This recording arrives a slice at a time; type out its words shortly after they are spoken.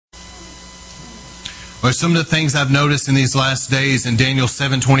Or some of the things I've noticed in these last days, in Daniel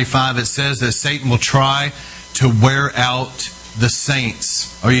 7:25, it says that Satan will try to wear out the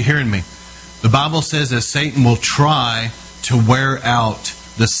saints. Are you hearing me? The Bible says that Satan will try to wear out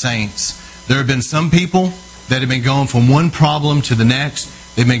the saints. There have been some people that have been going from one problem to the next.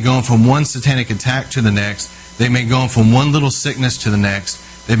 They've been going from one satanic attack to the next. They've been going from one little sickness to the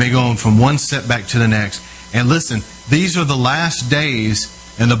next. They've been going from one setback to the next. And listen, these are the last days,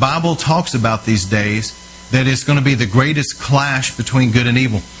 and the Bible talks about these days, that it's going to be the greatest clash between good and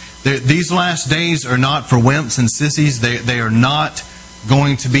evil. These last days are not for wimps and sissies. They are not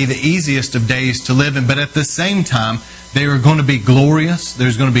going to be the easiest of days to live in. But at the same time, they are going to be glorious.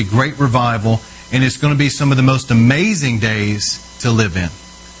 There's going to be great revival. And it's going to be some of the most amazing days to live in.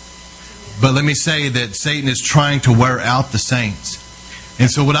 But let me say that Satan is trying to wear out the saints.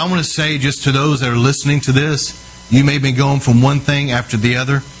 And so what I want to say just to those that are listening to this, you may be going from one thing after the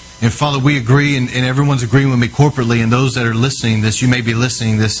other. And Father, we agree, and everyone's agreeing with me corporately, and those that are listening this, you may be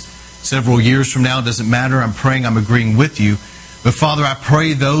listening this several years from now. It doesn't matter. I'm praying, I'm agreeing with you. But Father, I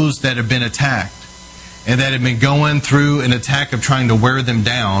pray those that have been attacked and that have been going through an attack of trying to wear them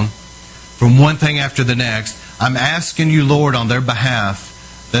down from one thing after the next, I'm asking you, Lord, on their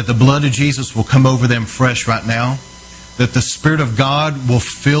behalf, that the blood of Jesus will come over them fresh right now, that the Spirit of God will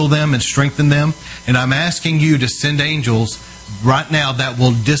fill them and strengthen them. And I'm asking you to send angels right now that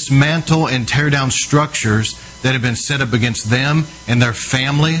will dismantle and tear down structures that have been set up against them and their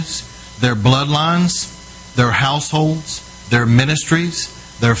families, their bloodlines, their households, their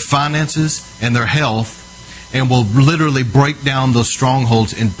ministries, their finances, and their health, and will literally break down those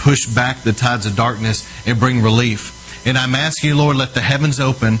strongholds and push back the tides of darkness and bring relief. And I'm asking you, Lord, let the heavens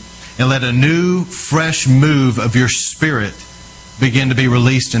open and let a new, fresh move of your Spirit begin to be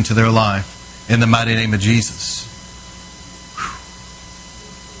released into their life in the mighty name of Jesus.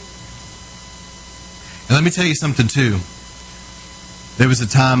 And let me tell you something too. There was a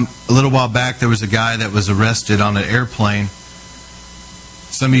time, a little while back, there was a guy that was arrested on an airplane.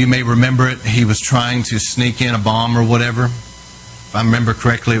 Some of you may remember it. He was trying to sneak in a bomb or whatever. If I remember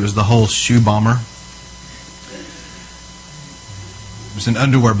correctly, it was the whole shoe bomber. It was an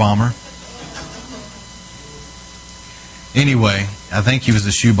underwear bomber. Anyway, I think he was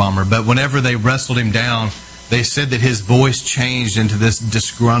a shoe bomber. But whenever they wrestled him down, they said that his voice changed into this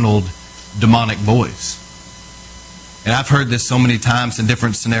disgruntled, demonic voice. And I've heard this so many times in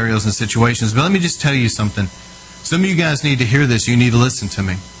different scenarios and situations. But let me just tell you something. Some of you guys need to hear this. You need to listen to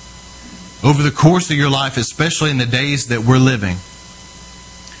me. Over the course of your life, especially in the days that we're living,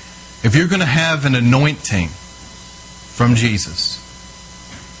 if you're going to have an anointing from Jesus,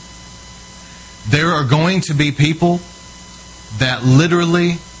 there are going to be people that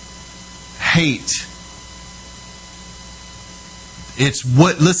literally hate. It's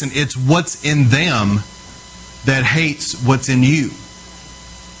what's in them that hates what's in you.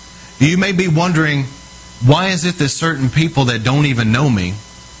 You may be wondering, why is it that certain people that don't even know me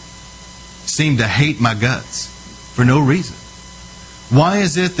seem to hate my guts for no reason? Why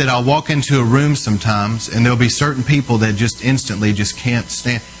is it that I'll walk into a room sometimes and there'll be certain people that just instantly just can't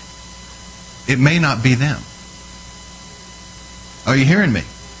stand? It may not be them. Are you hearing me?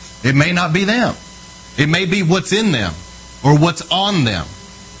 It may not be them. It may be what's in them or what's on them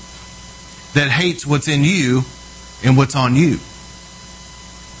that hates what's in you and what's on you.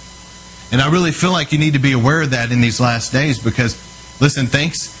 And I really feel like you need to be aware of that in these last days because, listen,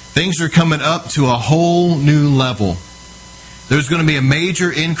 things are coming up to a whole new level. There's going to be a major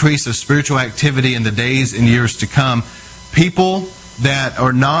increase of spiritual activity in the days and years to come. People that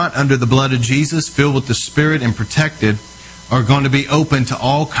are not under the blood of Jesus, filled with the Spirit and protected, are going to be open to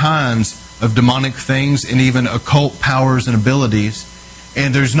all kinds of demonic things and even occult powers and abilities.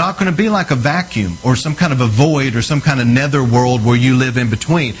 And there's not going to be like a vacuum or some kind of a void or some kind of nether world where you live in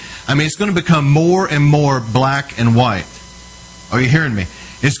between. I mean, it's going to become more and more black and white. Are you hearing me?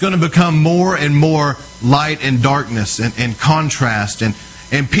 It's going to become more and more light and darkness and contrast.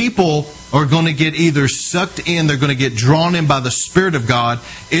 And people are going to get either sucked in, they're going to get drawn in by the Spirit of God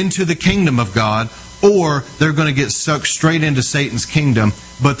into the kingdom of God, or they're going to get sucked straight into Satan's kingdom.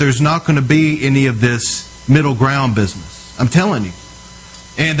 But there's not going to be any of this middle ground business. I'm telling you.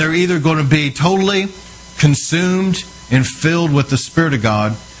 And they're either going to be totally consumed and filled with the Spirit of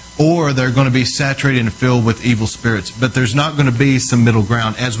God, or they're going to be saturated and filled with evil spirits. But there's not going to be some middle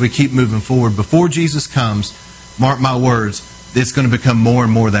ground as we keep moving forward. Before Jesus comes, mark my words, it's going to become more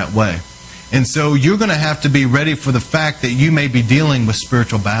and more that way. And so you're going to have to be ready for the fact that you may be dealing with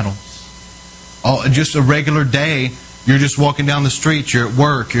spiritual battles. Just a regular day, you're just walking down the street, you're at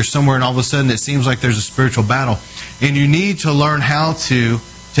work, you're somewhere, and all of a sudden it seems like there's a spiritual battle. And you need to learn how to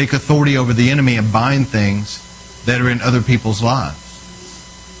take authority over the enemy and bind things that are in other people's lives,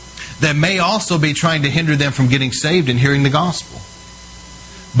 that may also be trying to hinder them from getting saved and hearing the gospel.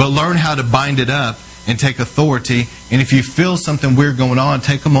 But learn how to bind it up and take authority. And if you feel something weird going on,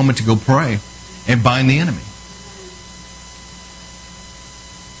 take a moment to go pray and bind the enemy.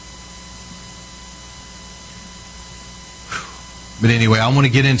 But anyway, I want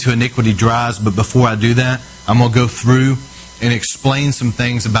to get into iniquity dries, but before I do that, I'm going to go through and explain some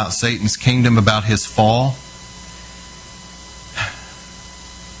things about Satan's kingdom, about his fall.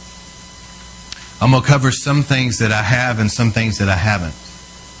 I'm going to cover some things that I have and some things that I haven't.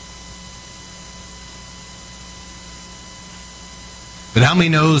 But how many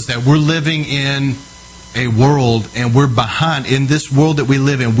knows that we're living in a world and we're behind, in this world that we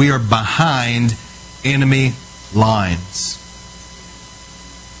live in, we are behind enemy lines.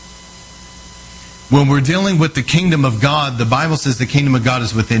 When we're dealing with the kingdom of God, the Bible says the kingdom of God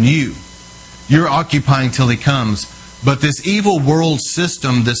is within you. You're occupying till He comes. But this evil world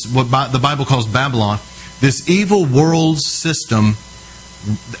system, this what the Bible calls Babylon, this evil world system,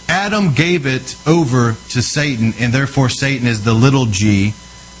 Adam gave it over to Satan, and therefore Satan is the little g,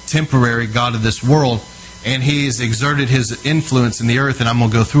 temporary god of this world, and he has exerted his influence in the earth, and I'm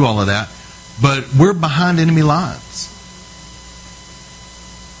going to go through all of that. But we're behind enemy lines.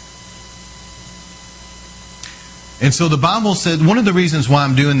 And so the Bible said, one of the reasons why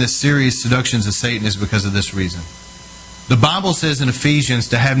I'm doing this series, Seductions of Satan, is because of this reason. The Bible says in Ephesians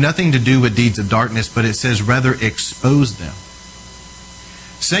to have nothing to do with deeds of darkness, but it says rather expose them.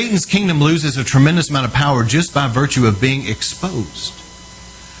 Satan's kingdom loses a tremendous amount of power just by virtue of being exposed.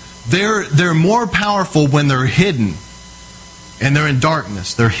 They're more powerful when they're hidden and they're in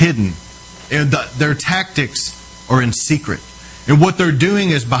darkness. They're hidden. And their tactics are in secret. And what they're doing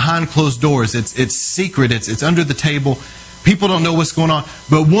is behind closed doors. It's secret. It's under the table. People don't know what's going on.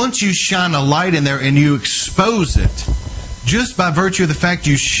 But once you shine a light in there and you expose it, just by virtue of the fact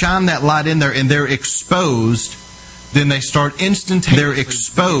you shine that light in there and they're exposed, then they start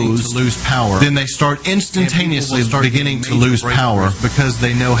instantaneously to lose power. Then they start instantaneously beginning to lose power because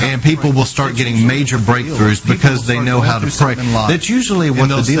they know how. And people will start getting major breakthroughs because they know how to pray. That's usually what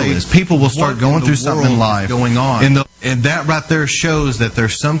the deal is. People will start going through something in life going on. And that right there shows that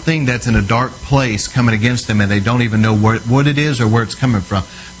there's something that's in a dark place coming against them and they don't even know what it is or where it's coming from.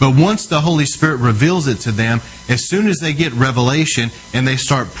 But once the Holy Spirit reveals it to them, as soon as they get revelation and they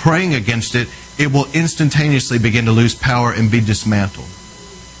start praying against it, it will instantaneously begin to lose power and be dismantled.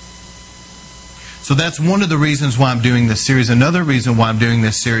 So that's one of the reasons why I'm doing this series. Another reason why I'm doing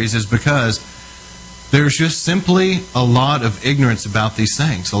this series is because there's just simply a lot of ignorance about these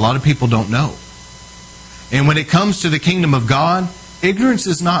things. A lot of people don't know. And when it comes to the kingdom of God, ignorance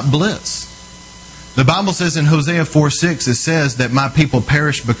is not bliss. The Bible says in Hosea 4:6, it says that my people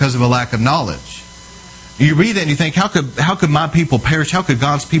perish because of a lack of knowledge. You read that and you think, how could my people perish? How could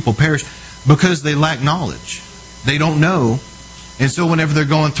God's people perish? Because they lack knowledge. They don't know. And so whenever they're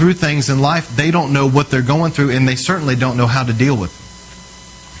going through things in life, they don't know what they're going through, and they certainly don't know how to deal with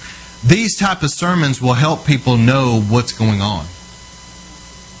it. These type of sermons will help people know what's going on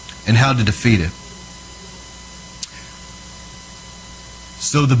and how to defeat it.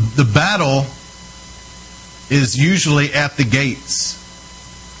 So the battle is usually at the gates.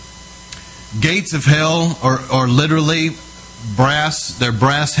 Gates of hell are literally brass. They're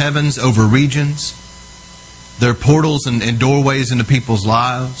brass heavens over regions. They're portals and doorways into people's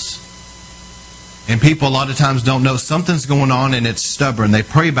lives. And people a lot of times don't know something's going on and it's stubborn. They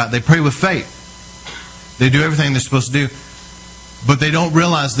pray with faith. They do everything they're supposed to do. But they don't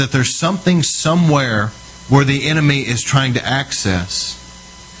realize that there's something somewhere where the enemy is trying to access.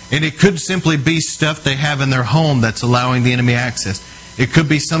 And it could simply be stuff they have in their home that's allowing the enemy access. It could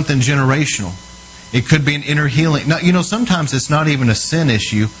be something generational. It could be an inner healing. Now, sometimes it's not even a sin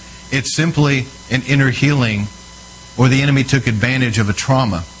issue. It's simply an inner healing, or the enemy took advantage of a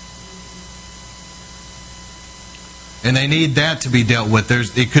trauma. And they need that to be dealt with.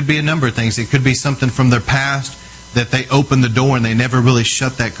 It could be a number of things. It could be something from their past that they opened the door and they never really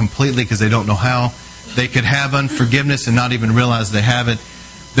shut that completely because they don't know how. They could have unforgiveness and not even realize they have it.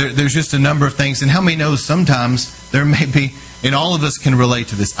 There's just a number of things. And how many know sometimes there may be, and all of us can relate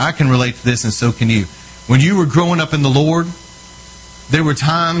to this. I can relate to this and so can you. When you were growing up in the Lord, there were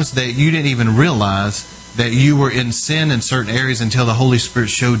times that you didn't even realize that you were in sin in certain areas until the Holy Spirit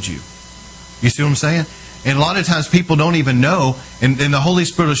showed you. You see what I'm saying? And a lot of times people don't even know, and the Holy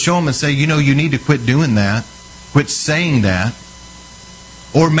Spirit will show them and say, you need to quit doing that. Quit saying that.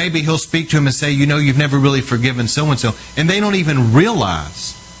 Or maybe He'll speak to them and say, you've never really forgiven so-and-so. And they don't even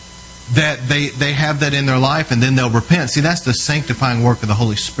realize that they have that in their life and then they'll repent. See, that's the sanctifying work of the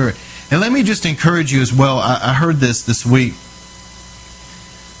Holy Spirit. And let me just encourage you as well. I heard this week.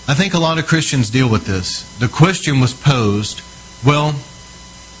 I think a lot of Christians deal with this. The question was posed, well,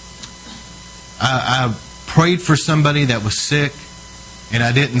 I prayed for somebody that was sick and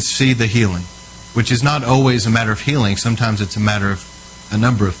I didn't see the healing, which is not always a matter of healing. Sometimes it's a matter of a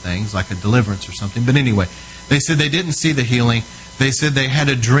number of things, like a deliverance or something. But anyway, they said they didn't see the healing. They said they had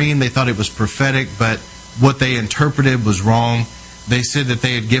a dream. They thought it was prophetic, but what they interpreted was wrong. They said that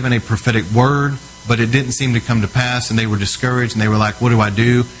they had given a prophetic word, but it didn't seem to come to pass, and they were discouraged, and they were like, what do I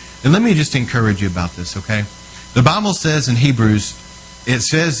do? And let me just encourage you about this, okay? The Bible says in Hebrews, it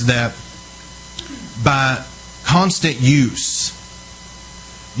says that by constant use,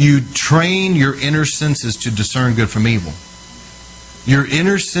 you train your inner senses to discern good from evil. Your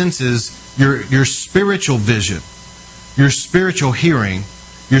inner senses, your spiritual vision, your spiritual hearing,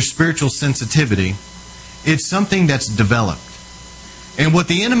 your spiritual sensitivity, it's something that's developed. And what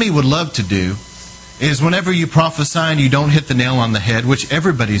the enemy would love to do is whenever you prophesy and you don't hit the nail on the head, which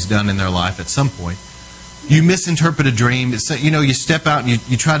everybody's done in their life at some point, you misinterpret a dream. You step out and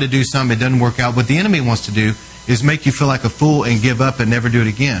you try to do something, it doesn't work out. What the enemy wants to do is make you feel like a fool and give up and never do it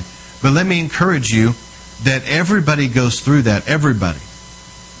again. But let me encourage you that everybody goes through that. Everybody.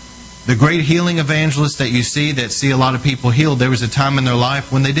 The great healing evangelists that you see that see a lot of people healed, there was a time in their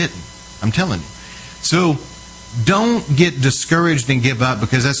life when they didn't. I'm telling you. So don't get discouraged and give up,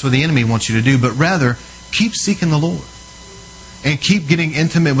 because that's what the enemy wants you to do, but rather keep seeking the Lord and keep getting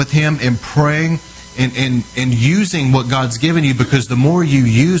intimate with Him and praying and using what God's given you, because the more you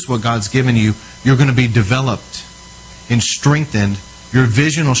use what God's given you, you're going to be developed and strengthened. Your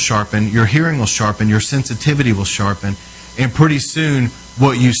vision will sharpen, your hearing will sharpen, your sensitivity will sharpen, and pretty soon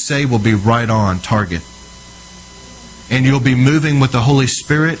what you say will be right on target. And you'll be moving with the Holy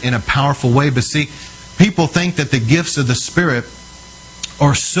Spirit in a powerful way. But see, people think that the gifts of the Spirit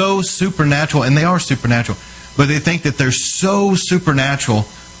are so supernatural, and they are supernatural, but they think that they're so supernatural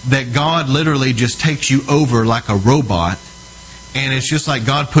that God literally just takes you over like a robot, and it's just like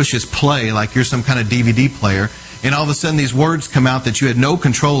God pushes play, like you're some kind of DVD player, and all of a sudden these words come out that you had no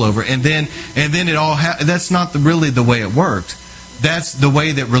control over, and then it all that's not really the way it works. That's the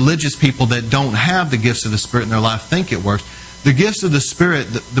way that religious people that don't have the gifts of the Spirit in their life think it works. The gifts of the Spirit,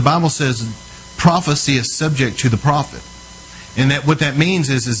 the Bible says prophecy is subject to the prophet. And that what that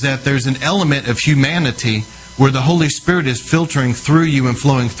means is that there's an element of humanity where the Holy Spirit is filtering through you and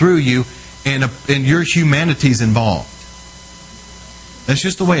flowing through you, and your humanity's involved. That's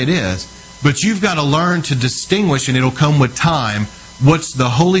just the way it is. But you've got to learn to distinguish, and it'll come with time, what's the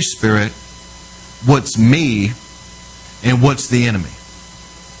Holy Spirit, what's me, and what's the enemy.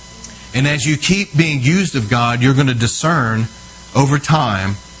 And as you keep being used of God, you're going to discern over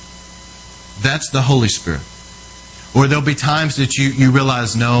time, that's the Holy Spirit. Or there'll be times that you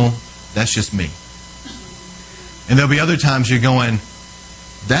realize, no, that's just me. And there'll be other times you're going,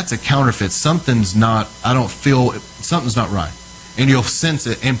 that's a counterfeit. Something's not right. And you'll sense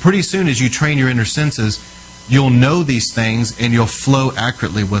it. And pretty soon as you train your inner senses, you'll know these things and you'll flow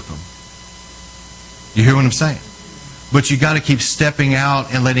accurately with them. You hear what I'm saying? But you got to keep stepping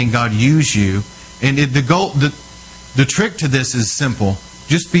out and letting God use you. And the trick to this is simple.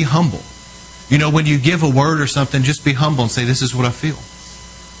 Just be humble. When you give a word or something, just be humble and say, this is what I feel.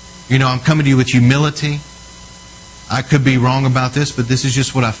 I'm coming to you with humility. I could be wrong about this, but this is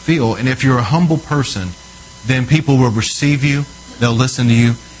just what I feel. And if you're a humble person, then people will receive you. They'll listen to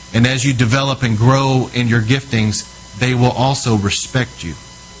you. And as you develop and grow in your giftings, they will also respect you,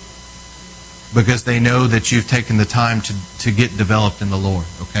 because they know that you've taken the time to get developed in the Lord,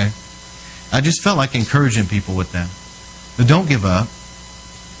 okay? I just felt like encouraging people with that. But don't give up.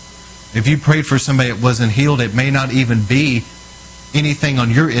 If you prayed for somebody that wasn't healed, it may not even be anything on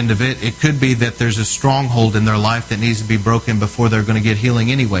your end of it. It could be that there's a stronghold in their life that needs to be broken before they're going to get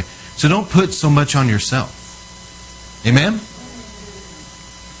healing anyway. So don't put so much on yourself. Amen?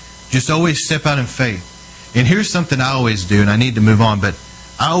 Just always step out in faith. And here's something I always do, and I need to move on, but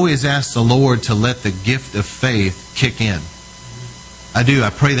I always ask the Lord to let the gift of faith kick in. I do. I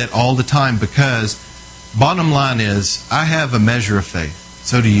pray that all the time, because bottom line is, I have a measure of faith.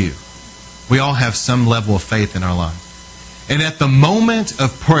 So do you. We all have some level of faith in our life. And at the moment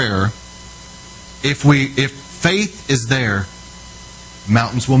of prayer, if faith is there,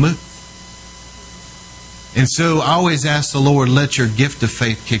 mountains will move. And so I always ask the Lord, let your gift of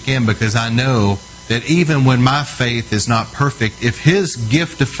faith kick in, because I know that even when my faith is not perfect, if His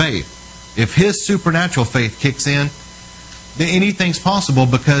gift of faith, if His supernatural faith kicks in, then anything's possible,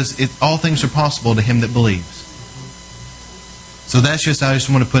 because all things are possible to him that believes. So I just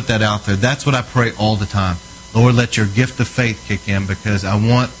want to put that out there. That's what I pray all the time. Lord, let your gift of faith kick in, because I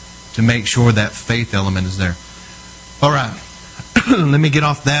want to make sure that faith element is there. All right. Let me get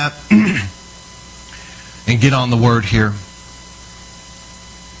off that and get on the word here.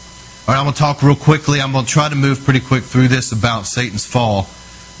 All right, I'm going to talk real quickly. I'm going to try to move pretty quick through this about Satan's fall.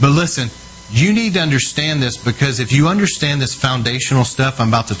 But listen, you need to understand this, because if you understand this foundational stuff I'm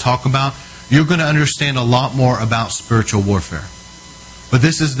about to talk about, you're going to understand a lot more about spiritual warfare. But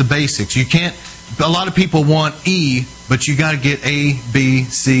this is the basics. You can't, a lot of people want E, but you got to get A, B,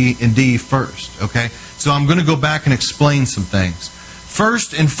 C, and D first. Okay? So I'm going to go back and explain some things.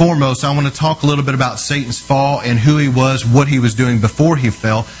 First and foremost, I want to talk a little bit about Satan's fall and who he was, what he was doing before he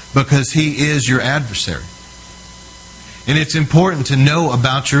fell, because he is your adversary. And it's important to know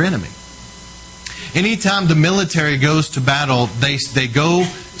about your enemy. Anytime the military goes to battle, they go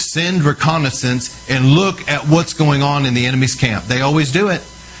send reconnaissance and look at what's going on in the enemy's camp. They always do it.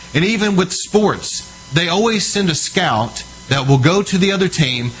 And even with sports, they always send a scout that will go to the other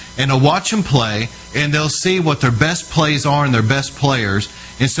team and they'll watch them play, and they'll see what their best plays are and their best players.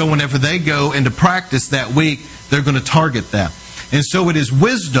 And so whenever they go into practice that week, they're going to target that. And so it is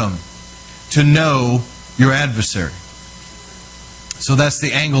wisdom to know your adversary. So that's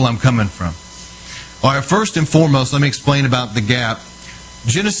the angle I'm coming from. All right, first and foremost, let me explain about the gap.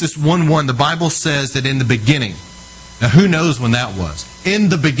 Genesis 1:1, the Bible says that in the beginning, now who knows when that was? In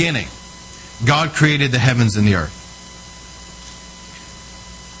the beginning, God created the heavens and the earth.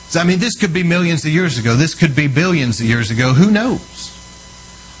 So, I mean, this could be millions of years ago. This could be billions of years ago. Who knows?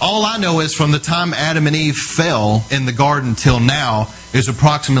 All I know is from the time Adam and Eve fell in the garden till now is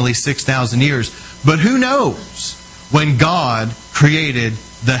approximately 6,000 years. But who knows when God created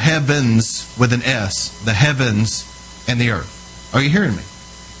the heavens with an S, the heavens and the earth? Are you hearing me?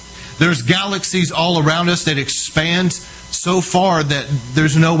 There's galaxies all around us that expand so far that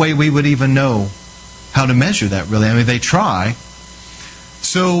there's no way we would even know how to measure that, really. I mean, they try.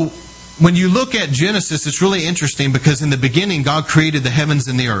 So when you look at Genesis, it's really interesting, because in the beginning, God created the heavens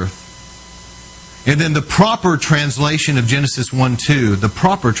and the earth. And then the proper translation of Genesis 1:2, the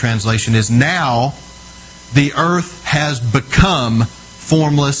proper translation is, now the earth has become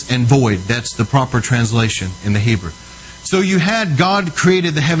formless and void. That's the proper translation in the Hebrew. So you had God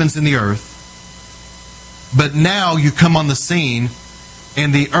created the heavens and the earth, but now you come on the scene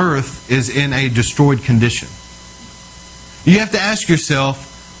and the earth is in a destroyed condition. You have to ask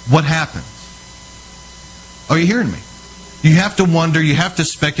yourself, what happened? Are you hearing me? You have to wonder, you have to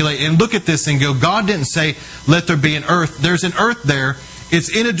speculate, and look at this and go, God didn't say, let there be an earth. There's an earth there. It's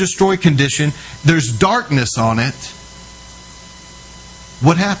in a destroyed condition. There's darkness on it.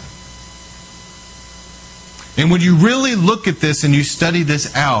 What happened? And when you really look at this and you study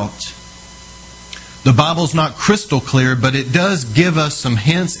this out, the Bible's not crystal clear, but it does give us some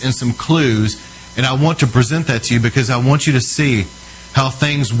hints and some clues. And I want to present that to you because I want you to see how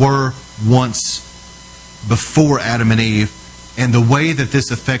things were once before Adam and Eve and the way that this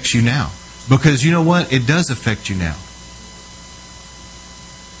affects you now. Because you know what? It does affect you now.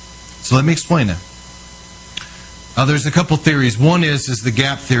 So let me explain that. There's a couple theories. One is the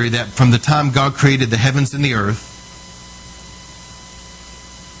gap theory, that from the time God created the heavens and the earth,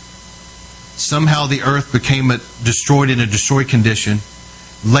 somehow the earth became destroyed in a destroyed condition.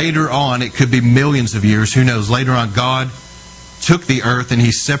 Later on, it could be millions of years, who knows, later on God took the earth and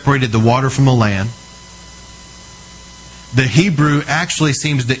He separated the water from the land. The Hebrew actually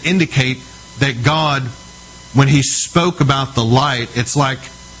seems to indicate that God, when He spoke about the light, it's like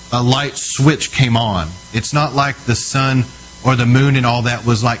a light switch came on. It's not like the sun or the moon and all that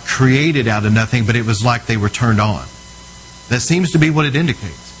was like created out of nothing, but it was like they were turned on. That seems to be what it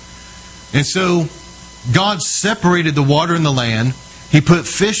indicates. And so God separated the water and the land. He put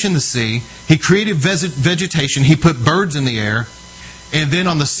fish in the sea. He created vegetation. He put birds in the air. And then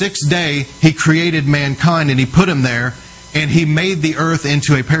on the sixth day, He created mankind and He put them there. And He made the earth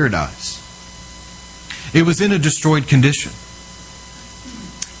into a paradise. It was in a destroyed condition.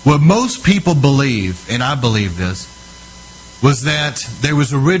 What most people believe, and I believe this, was that there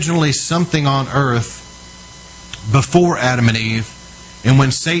was originally something on earth before Adam and Eve. And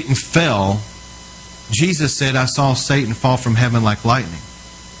when Satan fell, Jesus said, I saw Satan fall from heaven like lightning.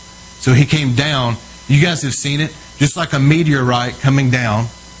 So He came down. You guys have seen it. Just like a meteorite coming down.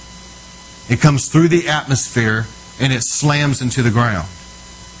 It comes through the atmosphere and it slams into the ground.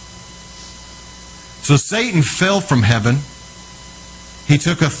 So Satan fell from heaven. He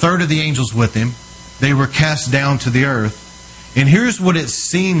took a third of the angels with him. They were cast down to the earth. And here's what it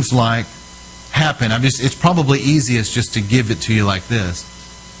seems like happened. It's probably easiest just to give it to you like this.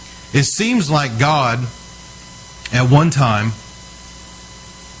 It seems like God, at one time,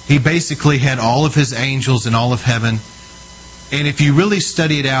 He basically had all of his angels and all of heaven. And if you really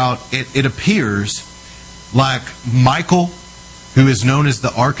study it out, it appears like Michael, who is known as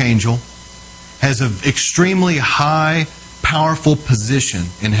the archangel, has an extremely high, powerful position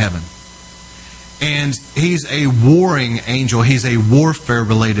in heaven. And he's a warring angel. He's a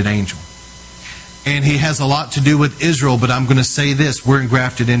warfare-related angel. And he has a lot to do with Israel, but I'm going to say this, we're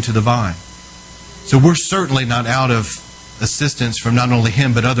engrafted into the vine. So we're certainly not out of assistance from not only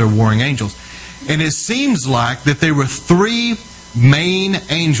him, but other warring angels. And it seems like that there were three main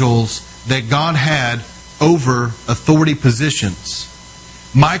angels that God had over authority positions.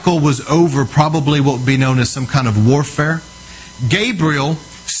 Michael was over probably what would be known as some kind of warfare. Gabriel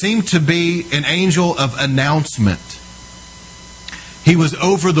seemed to be an angel of announcement. He was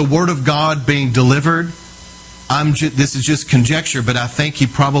over the Word of God being delivered. This is just conjecture, but I think he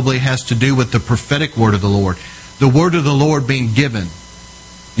probably has to do with the prophetic word of the Lord. The word of the Lord being given.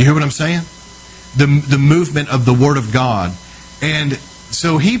 You hear what I'm saying? The movement of the Word of God. And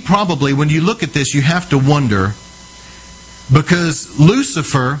so he probably, when you look at this, you have to wonder, because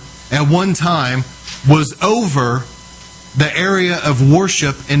Lucifer at one time was over the area of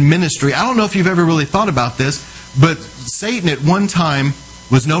worship and ministry. I don't know if you've ever really thought about this, but Satan at one time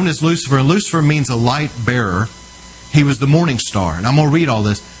was known as Lucifer, and Lucifer means a light bearer. He was the morning star, and I'm going to read all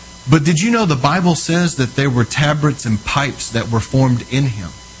this. But did you know the Bible says that there were tabrets and pipes that were formed in him?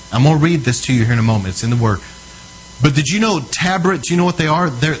 I'm going to read this to you here in a moment. It's in the Word. But did you know tabrets, you know what they are?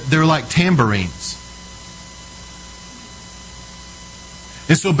 They're like tambourines.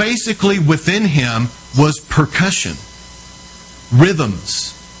 And so basically within him was percussion,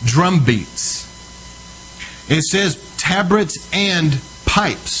 rhythms, drum beats. It says tabrets and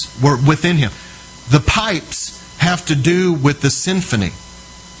pipes were within him. The pipes have to do with the symphony.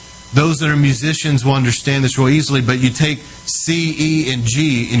 Those that are musicians will understand this real easily, but you take C, E, and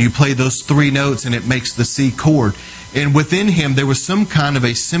G, and you play those three notes, and it makes the C chord. And within him, there was some kind of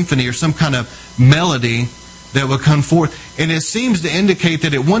a symphony or some kind of melody that would come forth. And it seems to indicate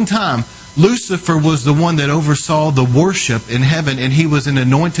that at one time, Lucifer was the one that oversaw the worship in heaven, and he was an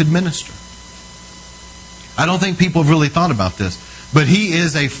anointed minister. I don't think people have really thought about this, but he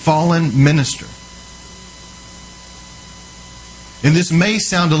is a fallen minister. And this may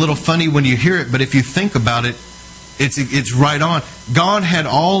sound a little funny when you hear it, but if you think about it, it's right on. God had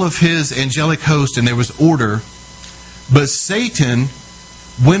all of his angelic host and there was order, but Satan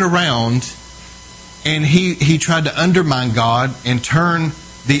went around and he tried to undermine God and turn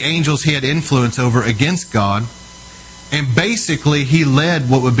the angels he had influence over against God. And basically he led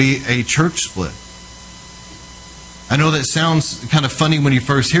what would be a church split. I know that sounds kind of funny when you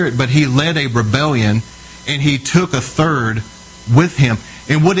first hear it, but he led a rebellion and he took a third with him.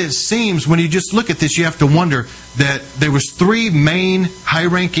 And what it seems, when you just look at this, you have to wonder that there was three main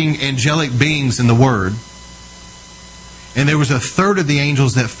high-ranking angelic beings in the Word. And there was a third of the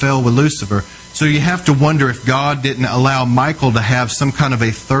angels that fell with Lucifer. So you have to wonder if God didn't allow Michael to have some kind of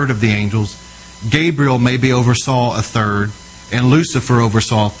a third of the angels. Gabriel maybe oversaw a third, and Lucifer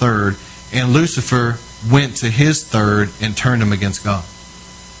oversaw a third. And Lucifer went to his third and turned him against God.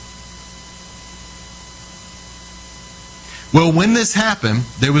 Well, when this happened,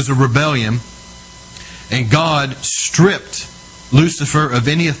 there was a rebellion, and God stripped Lucifer of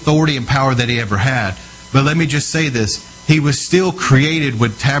any authority and power that he ever had. But let me just say this. He was still created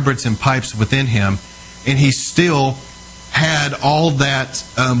with tabrets and pipes within him, and he still had all that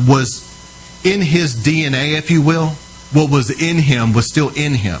was in his DNA, if you will. What was in him was still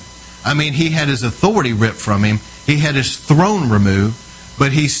in him. I mean, he had his authority ripped from him. He had his throne removed,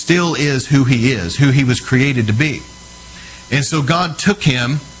 but he still is who he was created to be. And so God took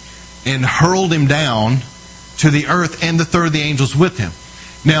him and hurled him down to the earth, and the third of the angels with him.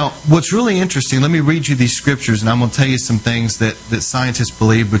 Now, what's really interesting, let me read you these scriptures, and I'm going to tell you some things that scientists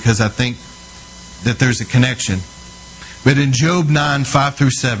believe, because I think that there's a connection. But in Job 9, 5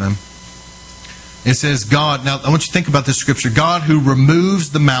 through 7, it says, God, now I want you to think about this scripture, God who removes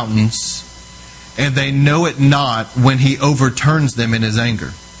the mountains, and they know it not when he overturns them in his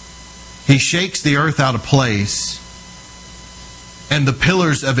anger. He shakes the earth out of place, and the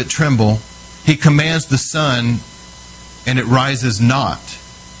pillars of it tremble. He commands the sun, and it rises not.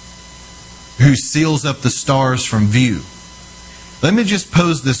 Who seals up the stars from view. Let me just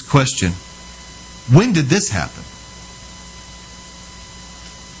pose this question. When did this happen?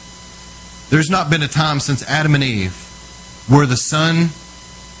 There's not been a time since Adam and Eve where the sun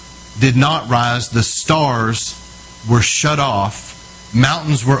did not rise, the stars were shut off,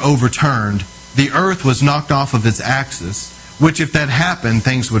 mountains were overturned, the earth was knocked off of its axis, which if that happened,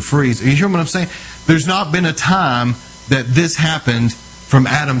 things would freeze. You hear what I'm saying? There's not been a time that this happened from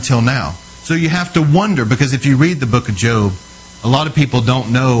Adam till now. So you have to wonder, because if you read the book of Job, a lot of people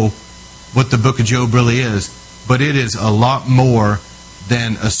don't know what the book of Job really is, but it is a lot more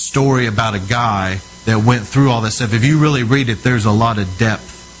than a story about a guy that went through all this stuff. If you really read it, there's a lot of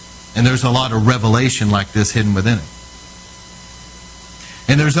depth, and there's a lot of revelation like this hidden within it.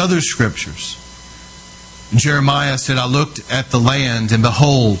 And there's other scriptures. Jeremiah said, I looked at the land, and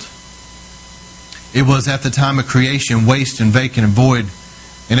behold, it was at the time of creation, waste and vacant and void,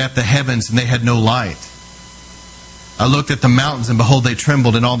 and at the heavens, and they had no light. I looked at the mountains, and behold, they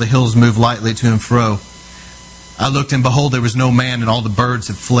trembled, and all the hills moved lightly to and fro. I looked, and behold, there was no man, and all the birds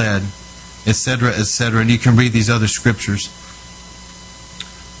had fled, etc., etc. And you can read these other scriptures.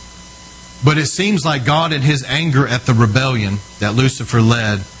 But it seems like God, in His anger at the rebellion that Lucifer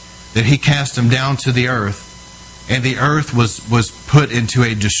led, that He cast him down to the earth, and the earth was put into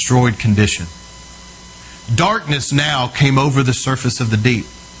a destroyed condition. Darkness now came over the surface of the deep.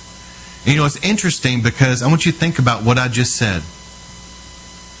 And it's interesting because I want you to think about what I just said.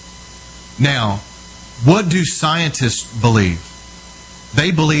 Now, what do scientists believe?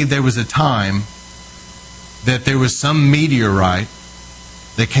 They believe there was a time that there was some meteorite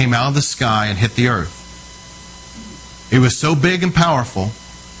that came out of the sky and hit the earth. It was so big and powerful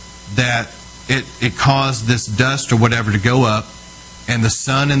that it caused this dust or whatever to go up, and the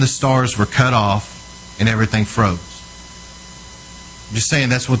sun and the stars were cut off, and everything froze. I'm just saying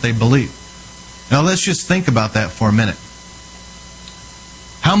that's what they believe. Now let's just think about that for a minute.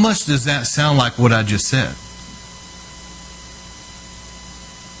 How much does that sound like what I just said?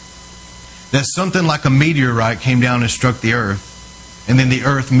 That something like a meteorite came down and struck the earth, and then the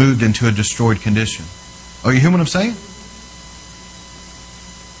earth moved into a destroyed condition. Are you hearing what I'm saying?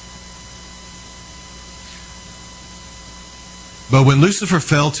 But when Lucifer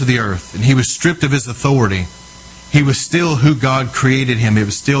fell to the earth and he was stripped of his authority, he was still who God created him. It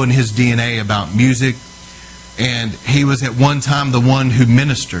was still in his DNA about music. And he was at one time the one who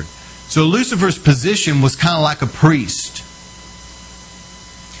ministered. So Lucifer's position was kind of like a priest.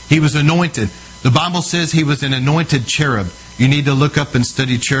 He was anointed. The Bible says he was an anointed cherub. You need to look up and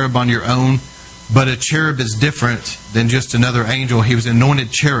study cherub on your own. But a cherub is different than just another angel. He was an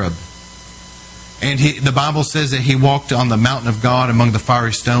anointed cherub. And the Bible says that he walked on the mountain of God among the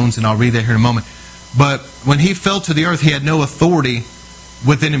fiery stones, and I'll read that here in a moment. But when he fell to the earth, he had no authority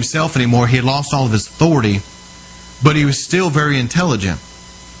within himself anymore. He had lost all of his authority, but he was still very intelligent.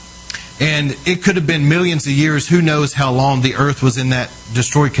 And it could have been millions of years, who knows how long the earth was in that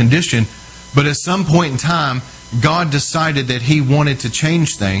destroyed condition. But at some point in time, God decided that He wanted to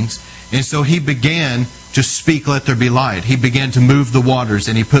change things. And so He began to speak, let there be light. He began to move the waters,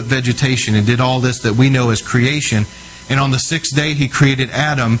 and He put vegetation and did all this that we know as creation. And on the sixth day He created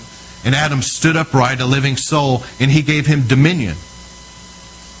Adam, and Adam stood upright, a living soul, and He gave him dominion.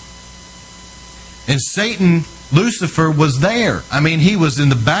 And Satan, Lucifer, was there. I mean, he was in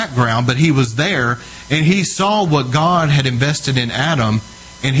the background, but he was there, and he saw what God had invested in Adam,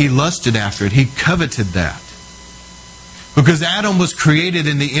 and he lusted after it. He coveted that. Because Adam was created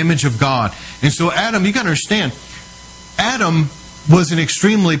in the image of God. And so Adam, you got to understand, Adam was an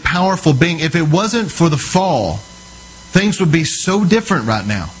extremely powerful being. If it wasn't for the fall, things would be so different right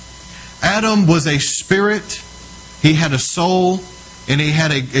now. Adam was a spirit. He had a soul. And he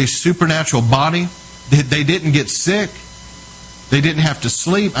had a supernatural body. They didn't get sick. They didn't have to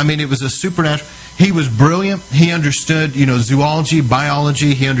sleep. I mean, it was a supernatural. He was brilliant. He understood, zoology,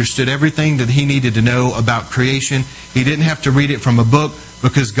 biology. He understood everything that he needed to know about creation. He didn't have to read it from a book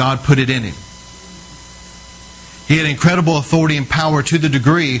because God put it in him. He had incredible authority and power to the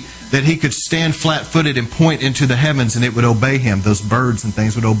degree that he could stand flat-footed and point into the heavens and it would obey him. Those birds and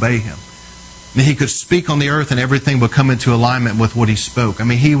things would obey him. And he could speak on the earth and everything would come into alignment with what he spoke. I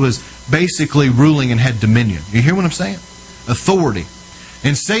mean, he was basically ruling and had dominion. You hear what I'm saying? Authority.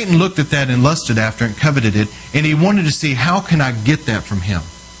 And Satan looked at that and lusted after it and coveted it. And he wanted to see, how can I get that from him?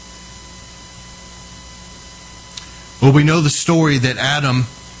 Well, we know the story that Adam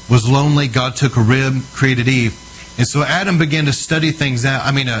was lonely. God took a rib, created Eve. And so Adam began to study things out.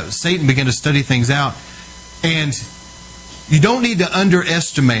 Satan began to study things out. And you don't need to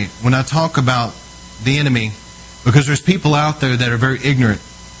underestimate when I talk about the enemy, because there's people out there that are very ignorant.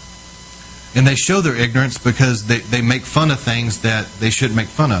 And they show their ignorance because they make fun of things that they shouldn't make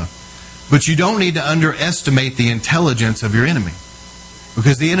fun of. But you don't need to underestimate the intelligence of your enemy.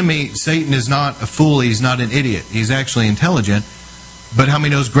 Because the enemy, Satan, is not a fool. He's not an idiot. He's actually intelligent. But how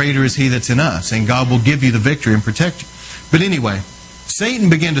many knows greater is He that's in us? And God will give you the victory and protect you. But anyway, Satan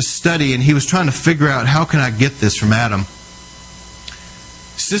began to study, and he was trying to figure out, how can I get this from Adam?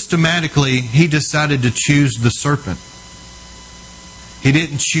 Systematically, he decided to choose the serpent. He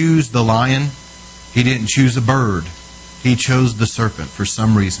didn't choose the lion. He didn't choose a bird. He chose the serpent for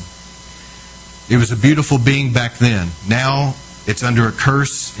some reason. It was a beautiful being back then. Now it's under a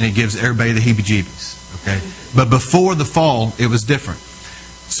curse, and it gives everybody the heebie-jeebies. Okay? But before the fall, it was different.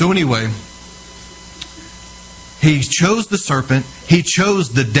 So anyway, he chose the serpent. He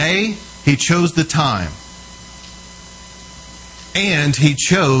chose the day. He chose the time. And he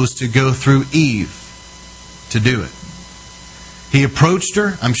chose to go through Eve to do it. He approached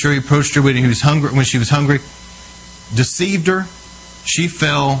her. I'm sure he approached her when she was hungry. Deceived her. She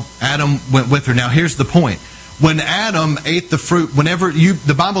fell. Adam went with her. Now here's the point. When Adam ate the fruit,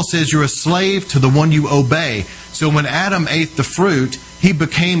 the Bible says you're a slave to the one you obey. So when Adam ate the fruit, he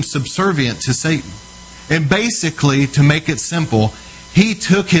became subservient to Satan. And basically, to make it simple, he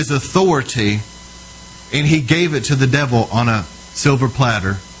took his authority and he gave it to the devil on a silver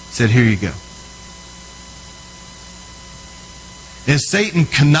platter. Said, here you go. And Satan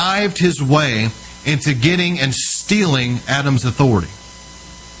connived his way into getting and stealing Adam's authority.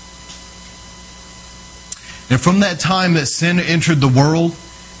 And from that time that sin entered the world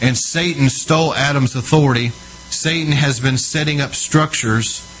and Satan stole Adam's authority, Satan has been setting up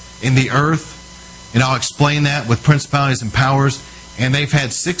structures in the earth. And I'll explain that with principalities and powers. And they've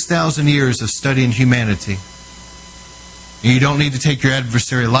had 6,000 years of studying humanity. And you don't need to take your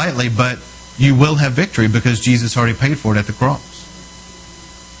adversary lightly, but you will have victory because Jesus already paid for it at the cross.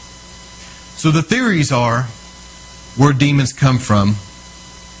 So the theories are where demons come from.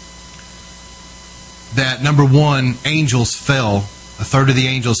 That number one, angels fell. A third of the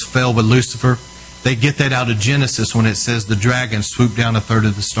angels fell with Lucifer. They get that out of Genesis when it says the dragon swooped down a third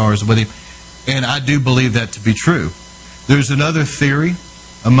of the stars with him. And I do believe that to be true. There's another theory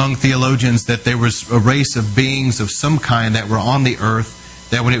among theologians that there was a race of beings of some kind that were on the earth,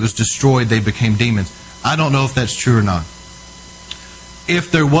 that when it was destroyed, they became demons. I don't know if that's true or not.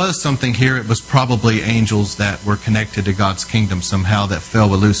 If there was something here, it was probably angels that were connected to God's kingdom somehow that fell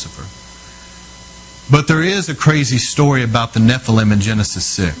with Lucifer. But there is a crazy story about the Nephilim in Genesis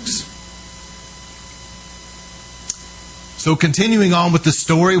 6. So continuing on with the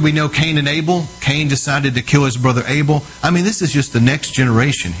story, we know Cain and Abel. Cain decided to kill his brother Abel. I mean, this is just the next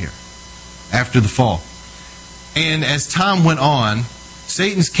generation here after the fall. And as time went on,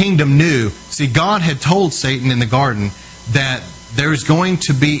 Satan's kingdom knew. See, God had told Satan in the garden that there's going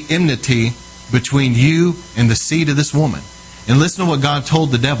to be enmity between you and the seed of this woman. And listen to what God told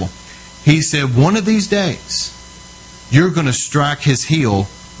the devil. He said, one of these days, you're going to strike his heel,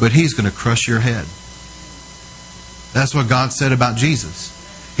 but he's going to crush your head. That's what God said about Jesus.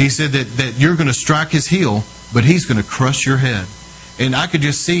 He said that you're going to strike his heel, but he's going to crush your head. And I could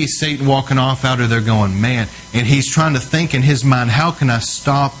just see Satan walking off out of there going, man. And he's trying to think in his mind, how can I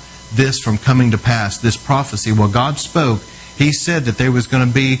stop this from coming to pass, this prophecy? Well, God spoke. He said that there was going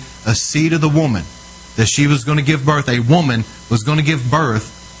to be a seed of the woman, that she was going to give birth. A woman was going to give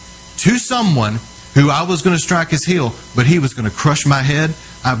birth to someone who I was going to strike his heel, but he was going to crush my head.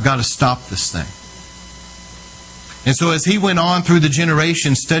 I've got to stop this thing. And so as he went on through the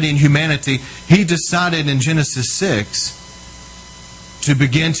generations studying humanity, he decided in Genesis 6 to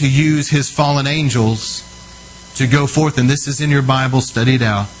begin to use his fallen angels to go forth, and this is in your Bible, study it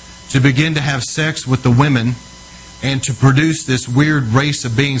out, to begin to have sex with the women and to produce this weird race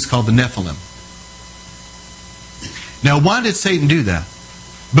of beings called the Nephilim. Now, why did Satan do that?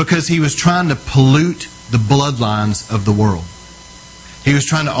 Because he was trying to pollute the bloodlines of the world. He was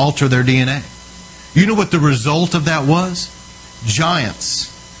trying to alter their DNA. You know what the result of that was? Giants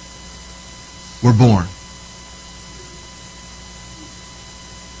were born.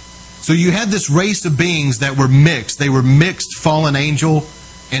 So you had this race of beings that were mixed. They were mixed fallen angel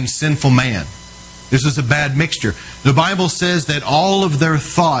and sinful man. This was a bad mixture. The Bible says that all of their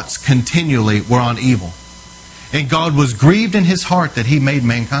thoughts continually were on evil. And God was grieved in his heart that he made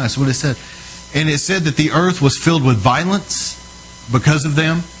mankind. That's what it said. And it said that the earth was filled with violence because of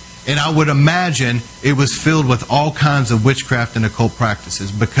them. And I would imagine it was filled with all kinds of witchcraft and occult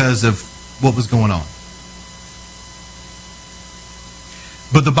practices because of what was going on.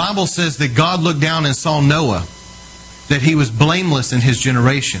 But the Bible says that God looked down and saw Noah, that he was blameless in his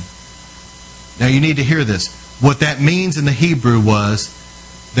generation. Now you need to hear this. What that means in the Hebrew was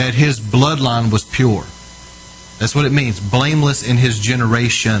that his bloodline was pure. That's what it means. Blameless in his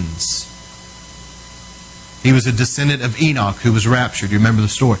generations. He was a descendant of Enoch who was raptured. You remember the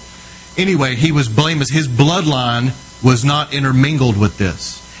story. Anyway, he was blameless. His bloodline was not intermingled with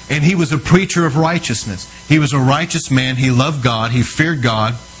this. And he was a preacher of righteousness. He was a righteous man. He loved God. He feared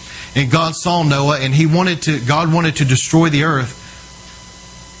God. And God saw Noah, and God wanted to destroy the earth.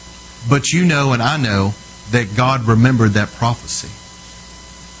 But you know and I know that God remembered that prophecy.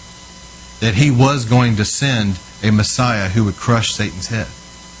 that he was going to send a Messiah who would crush Satan's head.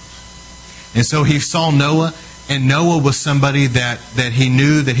 And so he saw Noah, and Noah was somebody that he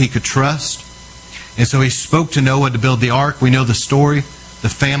knew that he could trust. And so he spoke to Noah to build the ark. We know the story. The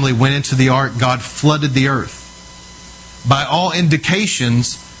family went into the ark. God flooded the earth. By all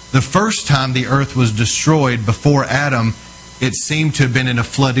indications, the first time the earth was destroyed before Adam, it seemed to have been in a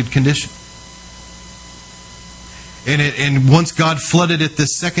flooded condition. And once God flooded it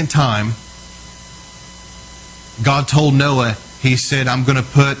this second time, God told Noah, he said, I'm going to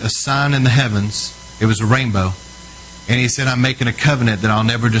put a sign in the heavens. It was a rainbow. And he said, I'm making a covenant that I'll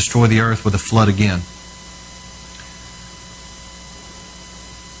never destroy the earth with a flood again.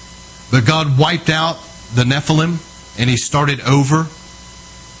 But God wiped out the Nephilim, and he started over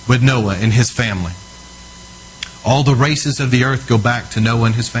with Noah and his family. All the races of the earth go back to Noah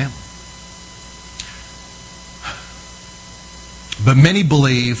and his family. But many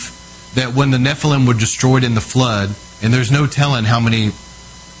believe that when the Nephilim were destroyed in the flood, and there's no telling how many,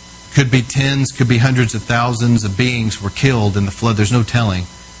 could be tens, could be hundreds of thousands of beings were killed in the flood. There's no telling.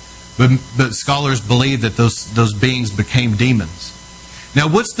 But scholars believe that those beings became demons. Now,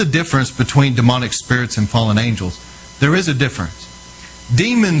 what's the difference between demonic spirits and fallen angels? There is a difference.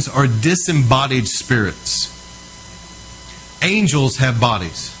 Demons are disembodied spirits. Angels have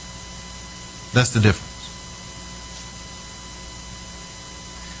bodies. That's the difference.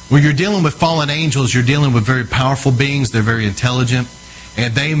 When you're dealing with fallen angels, you're dealing with very powerful beings. They're very intelligent.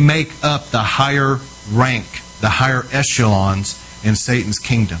 And they make up the higher rank, the higher echelons in Satan's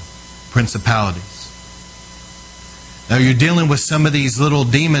kingdom, principalities. Now you're dealing with some of these little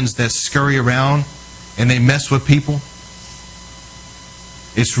demons that scurry around and they mess with people.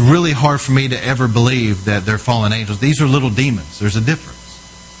 It's really hard for me to ever believe that they're fallen angels. These are little demons. There's a difference.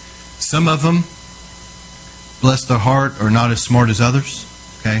 Some of them, bless their heart, are not as smart as others.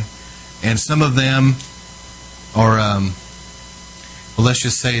 Okay? And some of them are, well, let's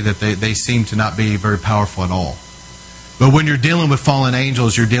just say that they seem to not be very powerful at all. But when you're dealing with fallen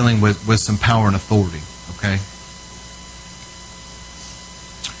angels, you're dealing with some power and authority. Okay?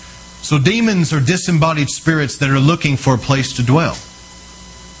 So demons are disembodied spirits that are looking for a place to dwell.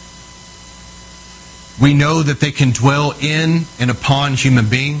 We know that they can dwell in and upon human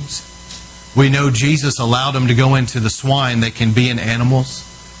beings. We know Jesus allowed them to go into the swine. They can be in animals.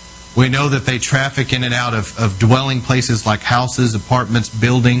 We know that they traffic in and out of dwelling places like houses, apartments,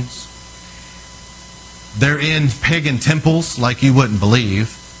 buildings. They're in pagan temples like you wouldn't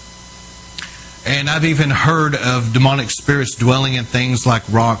believe. And I've even heard of demonic spirits dwelling in things like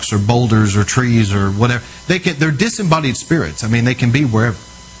rocks or boulders or trees or whatever. They're disembodied spirits. I mean, they can be wherever.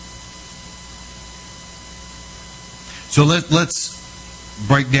 So let's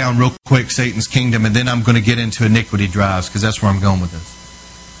break down real quick Satan's kingdom, and then I'm going to get into iniquity drives, because that's where I'm going with this.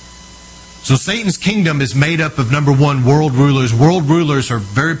 So Satan's kingdom is made up of, number one, world rulers. World rulers are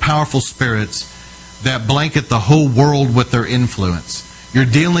very powerful spirits that blanket the whole world with their influence. You're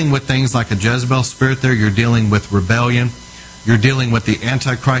dealing with things like a Jezebel spirit there. You're dealing with rebellion. You're dealing with the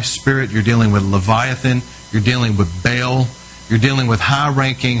Antichrist spirit. You're dealing with Leviathan. You're dealing with Baal. You're dealing with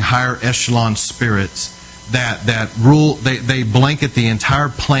high-ranking, higher echelon spirits that rule. They blanket the entire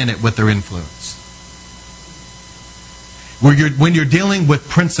planet with their influence. When you're dealing with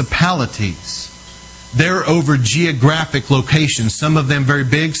principalities, they're over geographic locations. Some of them very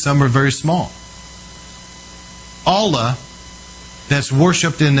big, some are very small. Allah, that's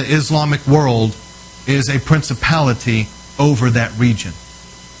worshipped in the Islamic world, is a principality over that region.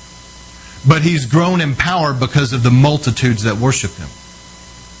 But he's grown in power because of the multitudes that worship him.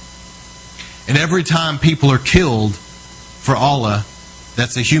 And every time people are killed for Allah,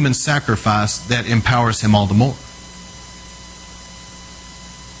 that's a human sacrifice that empowers him all the more.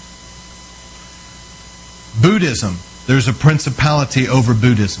 Buddhism, there's a principality over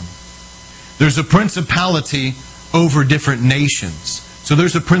Buddhism. There's a principality over different nations. So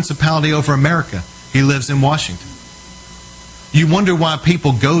there's a principality over America. He lives in Washington. You wonder why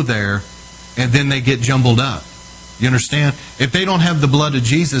people go there and then they get jumbled up. You understand? If they don't have the blood of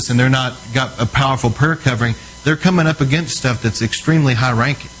Jesus and they're not got a powerful prayer covering, they're coming up against stuff that's extremely high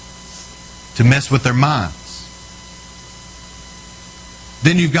ranking to mess with their minds.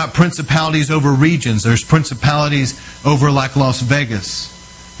 Then you've got principalities over regions. There's principalities over like Las Vegas.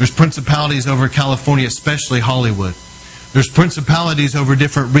 There's principalities over California, especially Hollywood. There's principalities over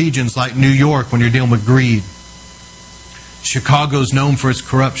different regions like New York when you're dealing with greed. Chicago's known for its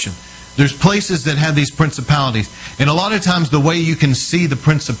corruption. There's places that have these principalities. And a lot of times the way you can see the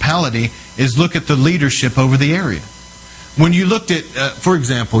principality is look at the leadership over the area. When you looked at, for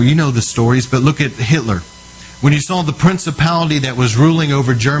example, you know the stories, but look at Hitler. When you saw the principality that was ruling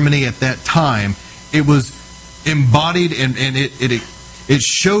over Germany at that time, it was embodied and it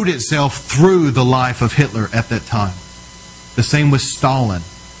showed itself through the life of Hitler at that time. The same with Stalin.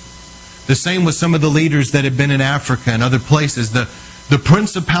 The same with some of the leaders that had been in Africa and other places. The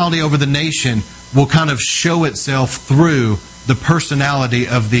principality over the nation will kind of show itself through the personality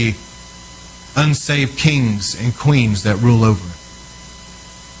of the unsaved kings and queens that rule over it.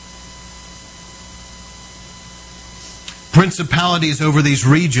 Principalities over these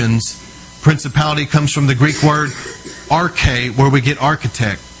regions. Principality comes from the Greek word arche, where we get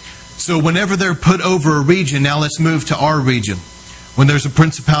architect. So whenever they're put over a region, now let's move to our region. When there's a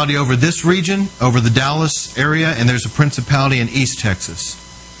principality over this region, over the Dallas area, and there's a principality in East Texas.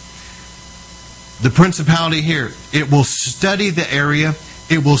 The principality here, it will study the area,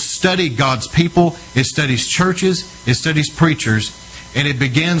 it will study God's people, it studies churches, it studies preachers, and it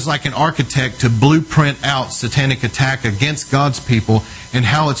begins like an architect to blueprint out satanic attack against God's people and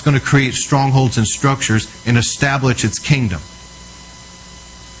how it's going to create strongholds and structures and establish its kingdom.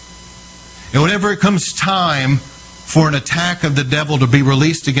 And whenever it comes time for an attack of the devil to be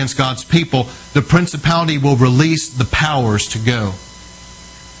released against God's people, the principality will release the powers to go.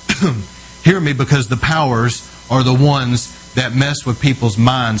 Hear me, because the powers are the ones that mess with people's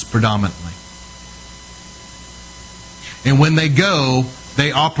minds predominantly. And when they go,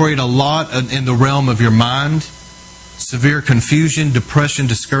 they operate a lot in the realm of your mind. Severe confusion, depression,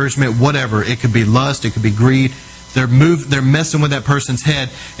 discouragement, whatever. It could be lust, it could be greed. They're messing with that person's head.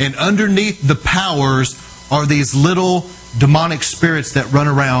 And underneath the powers are these little demonic spirits that run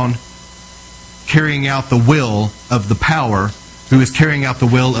around carrying out the will of the power, who is carrying out the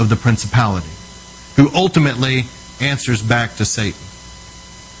will of the principality, who ultimately answers back to Satan.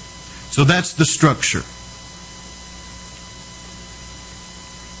 So that's the structure.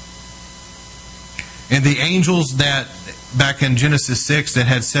 And the angels that, back in Genesis 6, that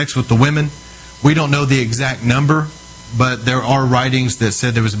had sex with the women, we don't know the exact number, but there are writings that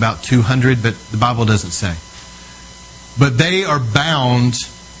said there was about 200, but the Bible doesn't say. But they are bound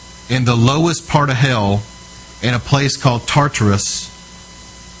in the lowest part of hell, in a place called Tartarus,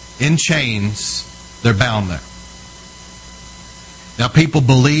 in chains. They're bound there. Now people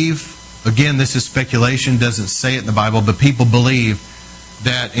believe, again, this is speculation, doesn't say it in the Bible, but people believe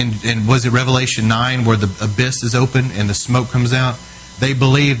that in was it Revelation 9 where the abyss is open and the smoke comes out? They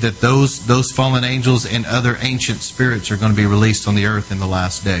believe that those fallen angels and other ancient spirits are going to be released on the earth in the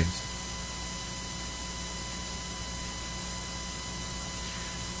last days.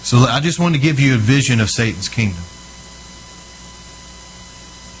 So I just want to give you a vision of Satan's kingdom.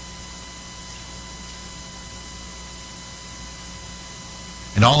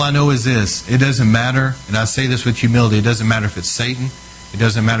 And all I know is this: it doesn't matter, and I say this with humility, it doesn't matter if it's Satan, it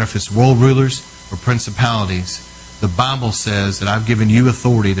doesn't matter if it's world rulers or principalities. The Bible says that I've given you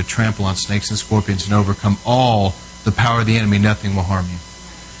authority to trample on snakes and scorpions and overcome all the power of the enemy. Nothing will harm you.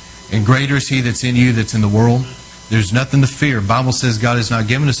 And greater is He that's in you that's in the world. There's nothing to fear. The Bible says God has not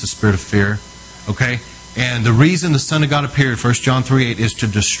given us a spirit of fear. Okay? And the reason the Son of God appeared, 1 John 3:8, is to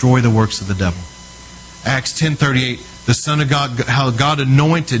destroy the works of the devil. Acts 10:38, the Son of God, how God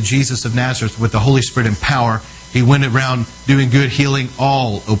anointed Jesus of Nazareth with the Holy Spirit and power. He went around doing good, healing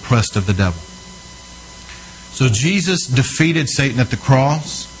all oppressed of the devil. So Jesus defeated Satan at the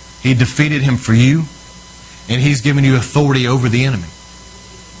cross. He defeated him for you. And He's given you authority over the enemy.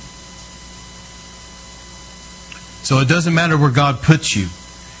 So it doesn't matter where God puts you.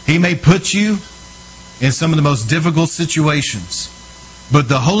 He may put you in some of the most difficult situations. But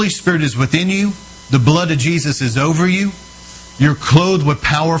the Holy Spirit is within you. The blood of Jesus is over you. You're clothed with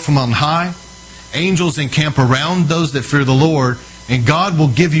power from on high. Angels encamp around those that fear the Lord. And God will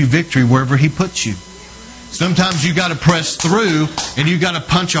give you victory wherever He puts you. Sometimes you got to press through and you got to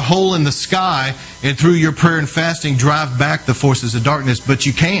punch a hole in the sky and through your prayer and fasting drive back the forces of darkness. But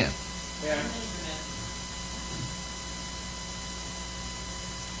you can.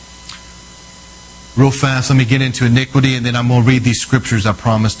 Real fast, let me get into iniquity, and then I'm going to read these scriptures I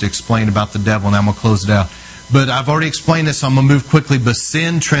promised to explain about the devil, and I'm going to close it out. But I've already explained this, so I'm going to move quickly. But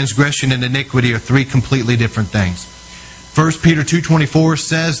sin, transgression, and iniquity are three completely different things. 1 Peter 2:24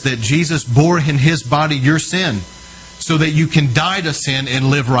 says that Jesus bore in His body your sin so that you can die to sin and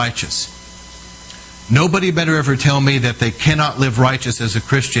live righteous. Nobody better ever tell me that they cannot live righteous as a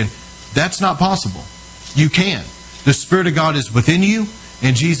Christian. That's not possible. You can. The Spirit of God is within you,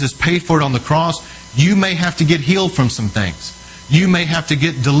 and Jesus paid for it on the cross. You may have to get healed from some things. You may have to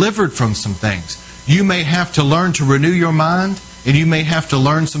get delivered from some things. You may have to learn to renew your mind, and you may have to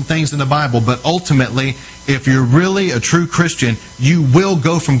learn some things in the Bible. But ultimately, if you're really a true Christian, you will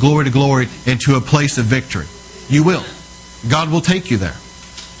go from glory to glory into a place of victory. You will. God will take you there.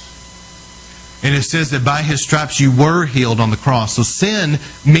 And it says that by His stripes you were healed on the cross. So sin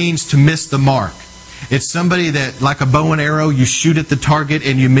means to miss the mark. It's somebody that, like a bow and arrow, you shoot at the target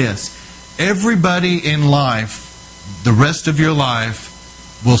and you miss. Everybody in life, the rest of your life,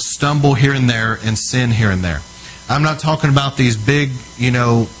 will stumble here and there and sin here and there. I'm not talking about these big,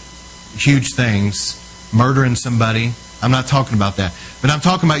 huge things, murdering somebody. I'm not talking about that. But I'm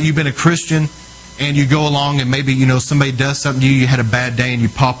talking about you've been a Christian and you go along and maybe, somebody does something to you, you had a bad day and you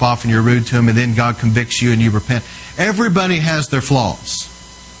pop off and you're rude to them and then God convicts you and you repent. Everybody has their flaws.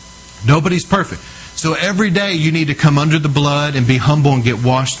 Nobody's perfect. So every day you need to come under the blood and be humble and get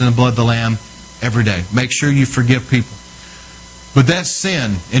washed in the blood of the Lamb every day. Make sure you forgive people. But that's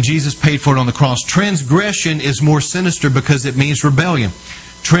sin, and Jesus paid for it on the cross. Transgression is more sinister because it means rebellion.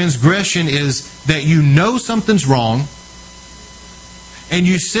 Transgression is that you know something's wrong, and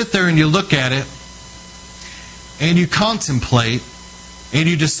you sit there and you look at it, and you contemplate, and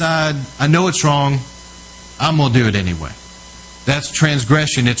you decide, I know it's wrong, I'm going to do it anyway. That's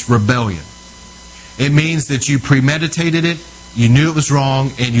transgression, it's rebellion. It means that you premeditated it, you knew it was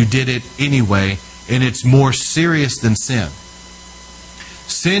wrong, and you did it anyway, and it's more serious than sin.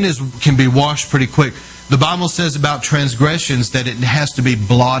 Sin can be washed pretty quick. The Bible says about transgressions that it has to be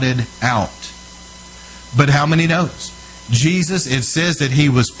blotted out. But how many knows? Jesus, it says that He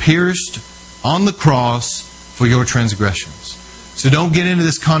was pierced on the cross for your transgressions. So don't get into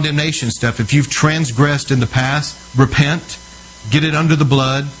this condemnation stuff. If you've transgressed in the past, repent, get it under the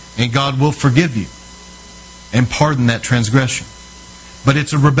blood, and God will forgive you and pardon that transgression. But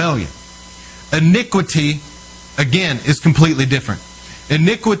it's a rebellion. Iniquity, again, is completely different.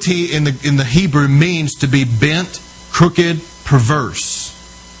 Iniquity in the Hebrew means to be bent, crooked, perverse.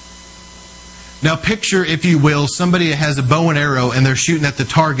 Now picture, if you will, somebody that has a bow and arrow and they're shooting at the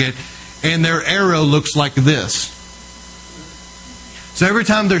target and their arrow looks like this. So every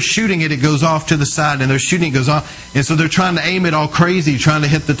time they're shooting it, it goes off to the side, and they're shooting, it goes off. And so they're trying to aim it all crazy, trying to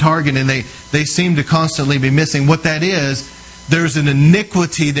hit the target, and they seem to constantly be missing. What that is, there's an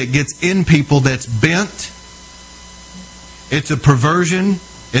iniquity that gets in people that's bent. It's a perversion.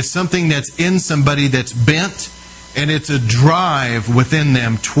 It's something that's in somebody that's bent, and it's a drive within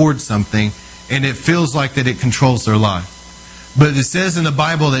them towards something, and it feels like that it controls their life. But it says in the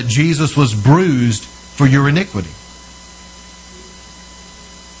Bible that Jesus was bruised for your iniquity.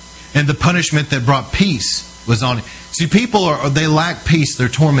 And the punishment that brought peace was on it. See, people they lack peace. They're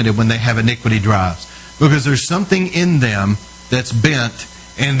tormented when they have iniquity drives, because there's something in them that's bent,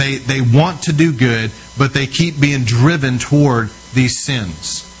 and they want to do good, but they keep being driven toward these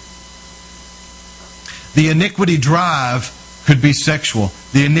sins. The iniquity drive could be sexual.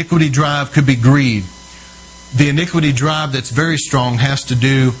 The iniquity drive could be greed. The iniquity drive that's very strong has to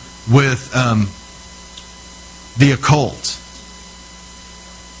do with the occult.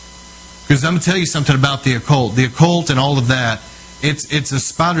 Because I'm going to tell you something about the occult. The occult and all of that, it's a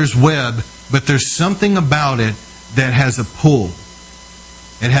spider's web, but there's something about it that has a pull.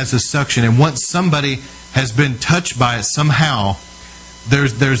 It has a suction. And once somebody has been touched by it somehow,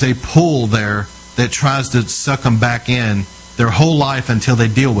 there's a pull there that tries to suck them back in their whole life until they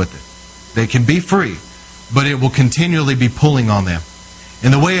deal with it. They can be free, but it will continually be pulling on them.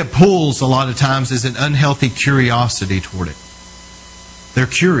 And the way it pulls a lot of times is an unhealthy curiosity toward it. They're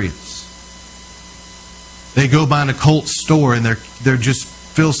curious. They go by an occult store and they're just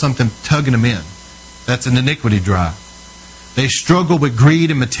feel something tugging them in. That's an iniquity drive. They struggle with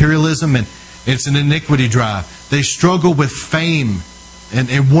greed and materialism, and it's an iniquity drive. They struggle with fame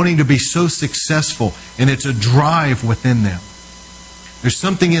and wanting to be so successful, and it's a drive within them. There's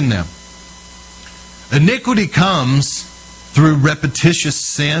something in them. Iniquity comes through repetitious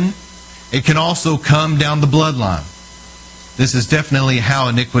sin. It can also come down the bloodline. This is definitely how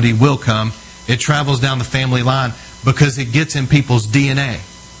iniquity will come. It travels down the family line because it gets in people's DNA.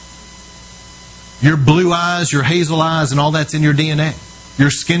 Your blue eyes, your hazel eyes, and all that's in your DNA. Your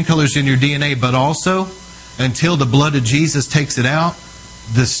skin color's in your DNA, but also, until the blood of Jesus takes it out,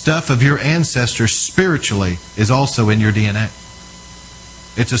 the stuff of your ancestors spiritually is also in your DNA.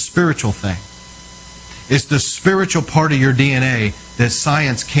 It's a spiritual thing. It's the spiritual part of your DNA that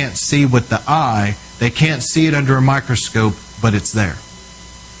science can't see with the eye. They can't see it under a microscope, but it's there.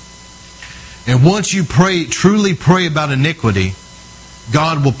 And once you truly pray about iniquity,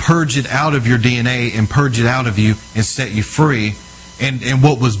 God will purge it out of your DNA and purge it out of you and set you free. And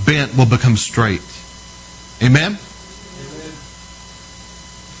what was bent will become straight. Amen?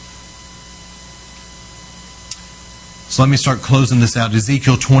 So let me start closing this out.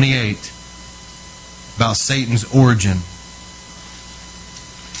 Ezekiel 28, about Satan's origin.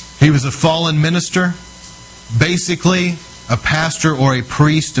 He was a fallen minister. basically a pastor or a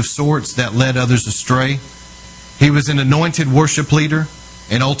priest of sorts that led others astray. He was an anointed worship leader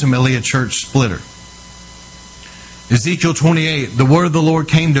and ultimately a church splitter. Ezekiel 28, the word of the Lord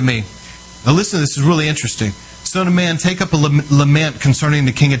came to me. Now listen, this is really interesting. Son of man, take up a lament concerning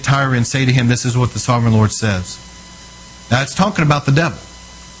the king of Tyre and say to him, this is what the sovereign Lord says. Now it's talking about the devil.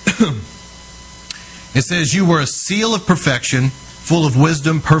 It says, you were a seal of perfection, full of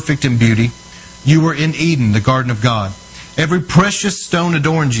wisdom, perfect in beauty. You were in Eden, the garden of God. Every precious stone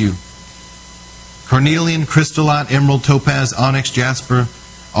adorned you. Carnelian, crystallite, emerald, topaz, onyx, jasper,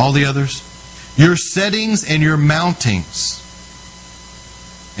 all the others. Your settings and your mountings.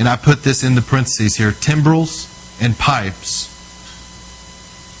 And I put this in the parentheses here. Timbrels and pipes.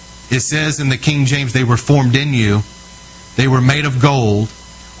 It says in the King James, they were formed in you. They were made of gold.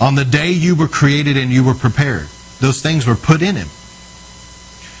 On the day you were created and you were prepared. Those things were put in him.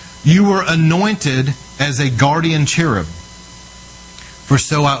 You were anointed as a guardian cherub. For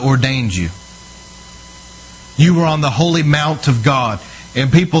so I ordained you. You were on the holy mount of God.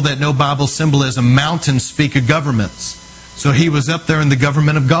 And people that know Bible symbolism, mountains speak of governments. So he was up there in the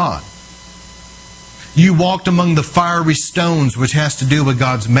government of God. You walked among the fiery stones, which has to do with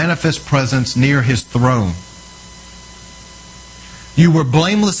God's manifest presence near his throne. You were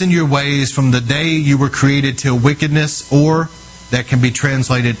blameless in your ways from the day you were created till wickedness, or that can be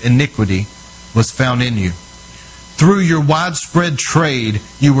translated iniquity, was found in you. Through your widespread trade,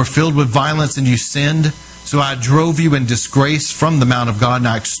 you were filled with violence and you sinned. So I drove you in disgrace from the mount of God, and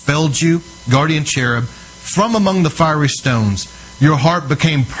I expelled you, guardian cherub, from among the fiery stones. Your heart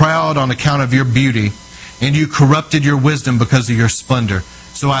became proud on account of your beauty, and you corrupted your wisdom because of your splendor.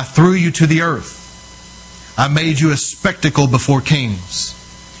 So I threw you to the earth. I made you a spectacle before kings.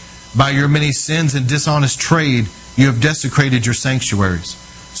 By your many sins and dishonest trade, you have desecrated your sanctuaries.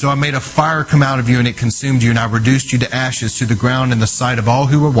 So I made a fire come out of you, and it consumed you, and I reduced you to ashes to the ground in the sight of all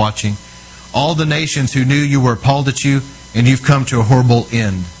who were watching. All the nations who knew you were appalled at you, and you've come to a horrible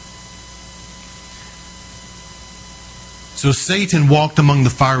end. So Satan walked among the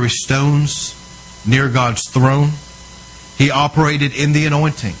fiery stones near God's throne. He operated in the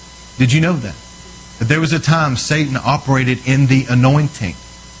anointing. Did you know that? That there was a time Satan operated in the anointing.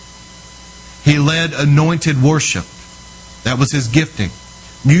 He led anointed worship. That was his gifting.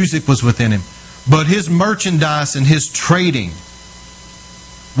 Music was within him. But his merchandise and his trading,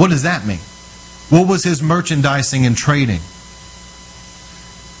 what does that mean? What was his merchandising and trading?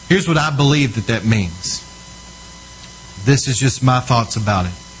 Here's what I believe that means. This is just my thoughts about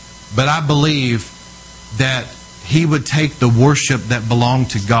it. But I believe that he would take the worship that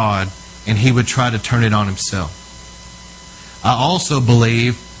belonged to God and he would try to turn it on himself. I also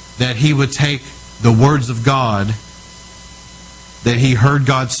believe that he would take the words of God, that he heard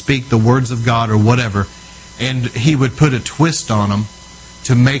God speak the words of God or whatever, and he would put a twist on them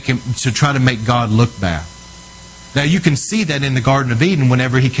to try to make God look bad. Now you can see that in the Garden of Eden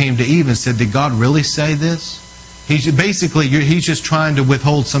whenever he came to Eve and said, did God really say this? He's just trying to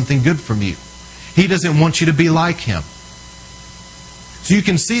withhold something good from you. He doesn't want you to be like him. So you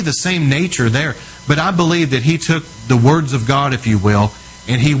can see the same nature there. But I believe that he took the words of God, if you will,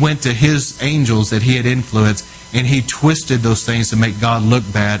 and he went to his angels that he had influenced, and he twisted those things to make God look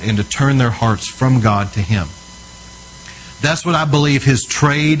bad and to turn their hearts from God to him. That's what I believe his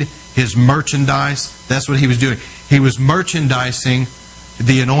trade, his merchandise, that's what he was doing. He was merchandising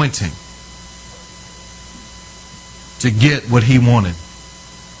the anointing to get what he wanted.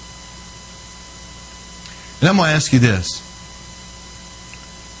 And I'm going to ask you this.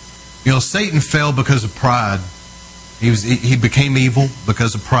 You know, Satan fell because of pride. He became evil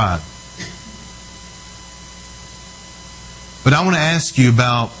because of pride. But I want to ask you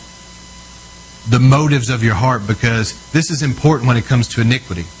about the motives of your heart, because this is important when it comes to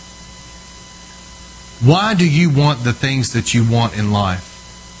iniquity. Why do you want the things that you want in life?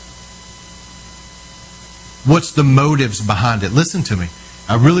 What's the motives behind it? Listen to me.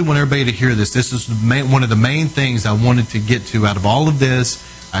 I really want everybody to hear this. This is one of the main things I wanted to get to out of all of this.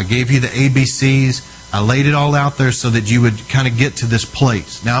 I gave you the ABCs. I laid it all out there so that you would kind of get to this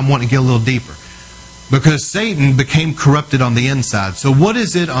place. Now I'm wanting to get a little deeper. Because Satan became corrupted on the inside. So what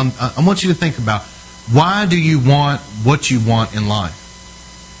is it I want you to think about, why do you want what you want in life?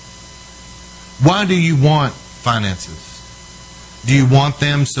 Why do you want finances? Do you want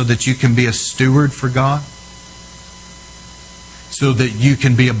them so that you can be a steward for God? So that you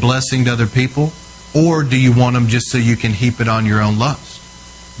can be a blessing to other people? Or do you want them just so you can heap it on your own lust?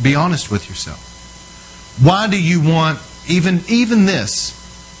 Be honest with yourself. Why do you want even this?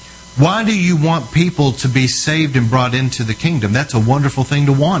 Why do you want people to be saved and brought into the kingdom? That's a wonderful thing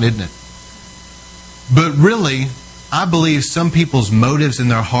to want, isn't it? But really, I believe some people's motives in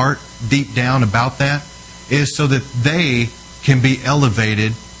their heart, deep down about that, is so that they can be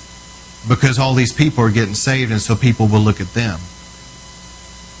elevated because all these people are getting saved, and so people will look at them.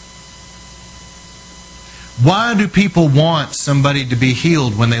 Why do people want somebody to be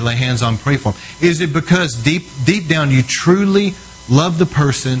healed when they lay hands on and pray for them? Is it because deep down you truly love the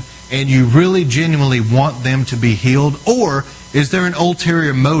person and you really genuinely want them to be healed? Or is there an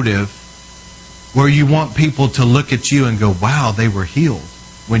ulterior motive where you want people to look at you and go, wow, they were healed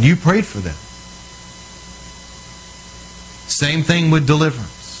when you prayed for them? Same thing with deliverance.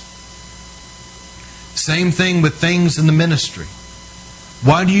 Same thing with things in the ministry.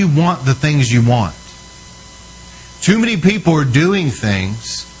 Why do you want the things you want? Too many people are doing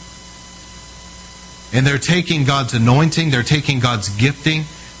things and they're taking God's anointing, they're taking God's gifting,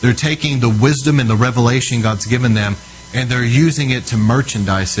 they're taking the wisdom and the revelation God's given them, and they're using it to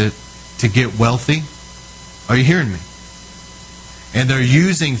merchandise it to get wealthy. Are you hearing me? And they're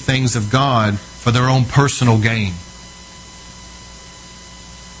using things of God for their own personal gain.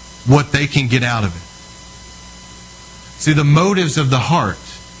 What they can get out of it. See, the motives of the heart,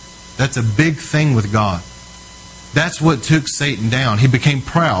 that's a big thing with God. That's what took Satan down. He became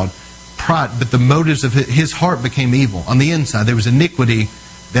pride, but the motives of his heart became evil. On the inside, there was iniquity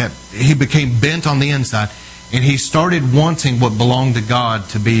that he became bent on the inside, and he started wanting what belonged to God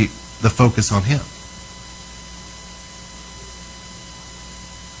to be the focus on him.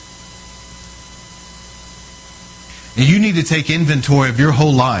 And you need to take inventory of your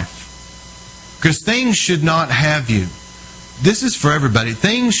whole life, because things should not have you. This is for everybody.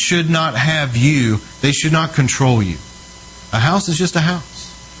 Things should not have you. They should not control you. A house is just a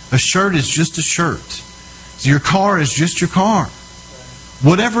house. A shirt is just a shirt. Your car is just your car.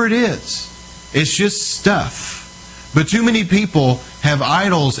 Whatever it is, it's just stuff. But too many people have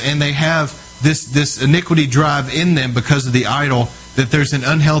idols, and they have this iniquity drive in them because of the idol, that there's an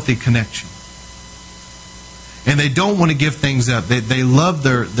unhealthy connection. And they don't want to give things up. They love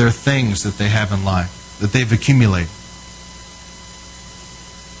their things that they have in life, that they've accumulated.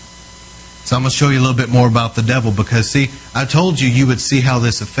 So I'm going to show you a little bit more about the devil, because, see, I told you would see how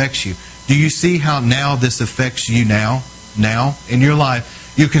this affects you. Do you see how now this affects you now in your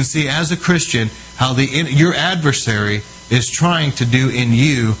life? You can see as a Christian how your adversary is trying to do in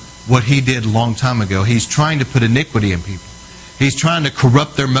you what he did a long time ago. He's trying to put iniquity in people. He's trying to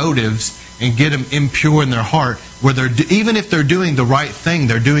corrupt their motives and get them impure in their heart, where even if they're doing the right thing,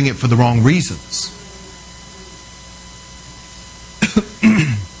 they're doing it for the wrong reasons.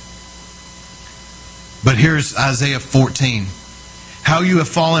 But here's Isaiah 14. How you have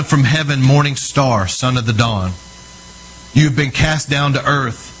fallen from heaven, morning star, son of the dawn. You have been cast down to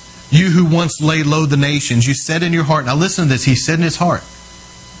earth. You who once laid low the nations. You said in your heart. Now listen to this. He said in his heart.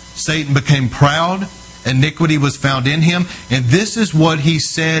 Satan became proud. Iniquity was found in him. And this is what he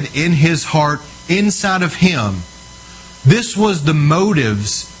said in his heart, inside of him. This was the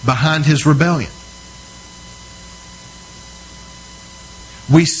motives behind his rebellion.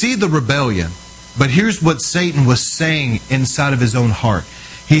 We see the rebellion. But here's what Satan was saying inside of his own heart.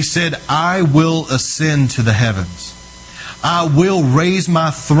 He said, I will ascend to the heavens. I will raise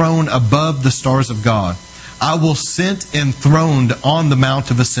my throne above the stars of God. I will sit enthroned on the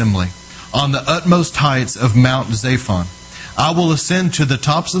Mount of Assembly, on the utmost heights of Mount Zaphon. I will ascend to the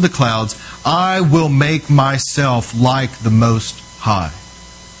tops of the clouds. I will make myself like the Most High.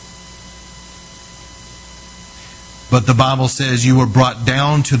 But the Bible says you were brought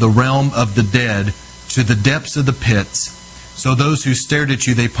down to the realm of the dead, to the depths of the pits. So those who stared at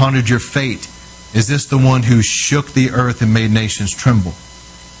you, they pondered your fate. Is this the one who shook the earth and made nations tremble?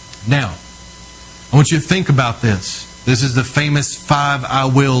 Now, I want you to think about this. This is the famous 5 I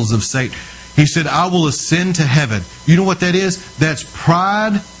wills of Satan. He said, I will ascend to heaven. You know what that is? That's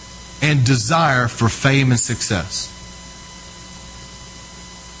pride and desire for fame and success.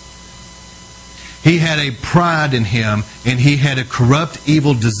 He had a pride in him, and he had a corrupt,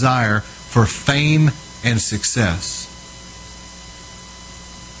 evil desire for fame and success.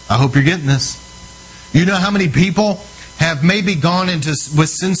 I hope you're getting this. You know how many people have maybe gone into with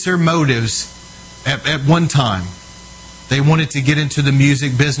sincere motives at one time. They wanted to get into the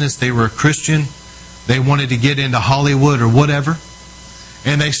music business. They were a Christian. They wanted to get into Hollywood or whatever.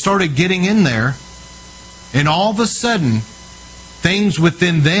 And they started getting in there, and all of a sudden, things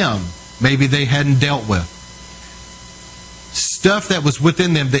within them maybe they hadn't dealt with. Stuff that was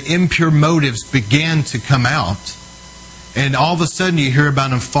within them, the impure motives began to come out. And all of a sudden you hear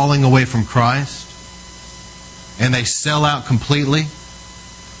about them falling away from Christ. And they sell out completely.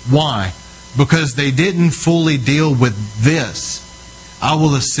 Why? Because they didn't fully deal with this. I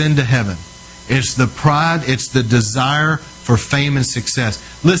will ascend to heaven. It's the pride. It's the desire for fame and success.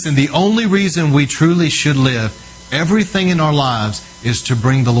 Listen, the only reason we truly should live, everything in our lives, is to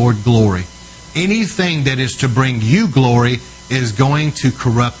bring the Lord glory. Anything that is to bring you glory is going to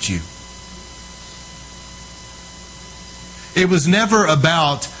corrupt you. It was never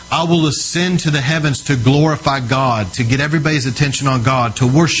about, I will ascend to the heavens to glorify God, to get everybody's attention on God, to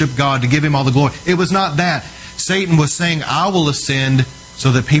worship God, to give Him all the glory. It was not that. Satan was saying, I will ascend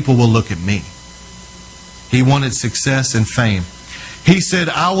so that people will look at me. He wanted success and fame. He said,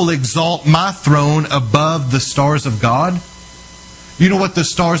 I will exalt my throne above the stars of God. You know what the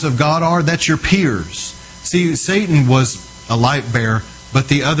stars of God are? That's your peers. See, Satan was a light bearer, but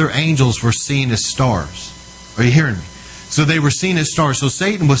the other angels were seen as stars. Are you hearing me? So they were seen as stars. So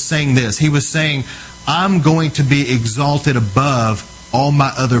Satan was saying this. He was saying, I'm going to be exalted above all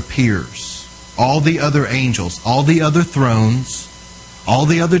my other peers, all the other angels, all the other thrones, all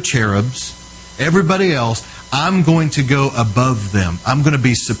the other cherubs, everybody else. I'm going to go above them. I'm going to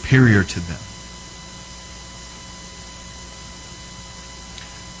be superior to them.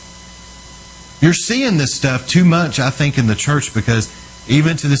 You're seeing this stuff too much, I think, in the church, because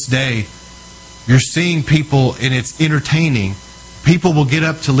even to this day, you're seeing people, and it's entertaining. People will get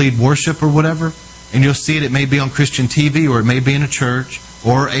up to lead worship or whatever, and you'll see it. It may be on Christian TV, or it may be in a church,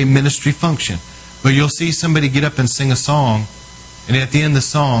 or a ministry function. But you'll see somebody get up and sing a song, and at the end of the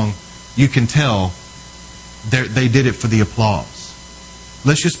song, you can tell they did it for the applause.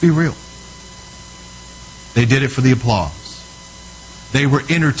 Let's just be real. They did it for the applause. They were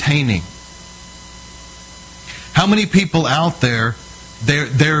entertaining. How many people out there,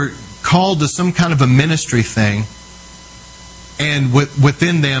 they're called to some kind of a ministry thing, and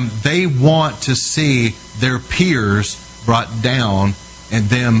within them, they want to see their peers brought down and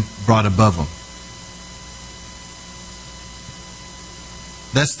them brought above them.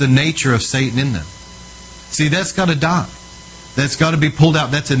 That's the nature of Satan in them. See, that's got to die. That's got to be pulled out.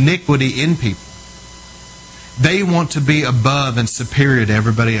 That's iniquity in people. They want to be above and superior to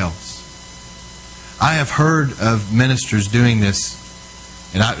everybody else. I have heard of ministers doing this,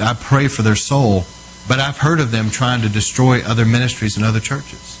 and I pray for their soul, but I've heard of them trying to destroy other ministries and other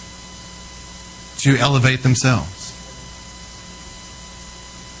churches to elevate themselves.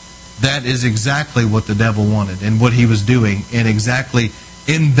 That is exactly what the devil wanted and what he was doing, and exactly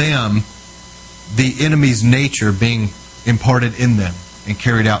in them, the enemy's nature being imparted in them and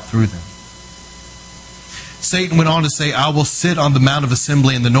carried out through them. Satan went on to say, I will sit on the Mount of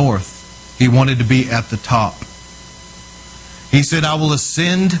Assembly in the north. He wanted to be at the top. He said, I will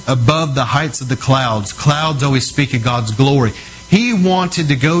ascend above the heights of the clouds. Clouds always speak of God's glory. He wanted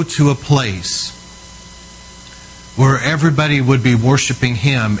to go to a place where everybody would be worshiping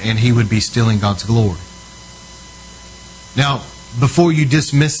Him and He would be stealing God's glory. Now, before you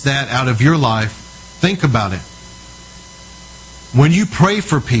dismiss that out of your life, think about it. When you pray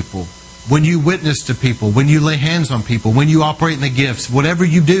for people, when you witness to people, when you lay hands on people, when you operate in the gifts, whatever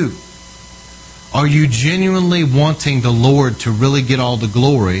you do, are you genuinely wanting the Lord to really get all the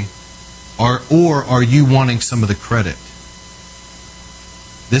glory, or are you wanting some of the credit?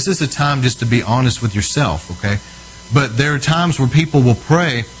 This is a time just to be honest with yourself, okay? But there are times where people will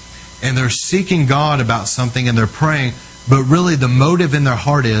pray and they're seeking God about something and they're praying, but really the motive in their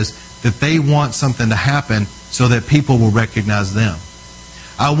heart is that they want something to happen so that people will recognize them.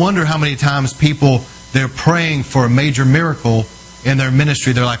 I wonder how many times people, they're praying for a major miracle in their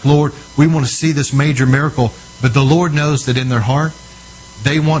ministry. They're like, Lord, we want to see this major miracle. But the Lord knows that in their heart,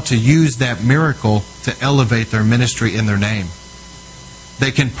 they want to use that miracle to elevate their ministry in their name.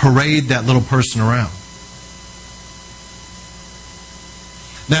 They can parade that little person around.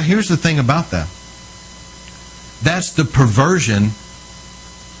 Now, here's the thing about that. That's the perversion,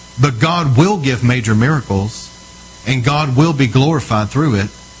 but God will give major miracles, and God will be glorified through it,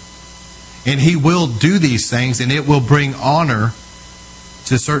 and He will do these things, and it will bring honor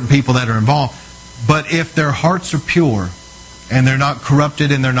to certain people that are involved. But if their hearts are pure, and they're not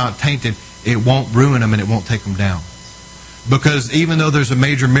corrupted and they're not tainted, it won't ruin them and it won't take them down. Because even though there's a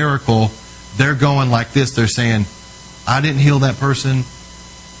major miracle, they're going like this. They're saying, I didn't heal that person.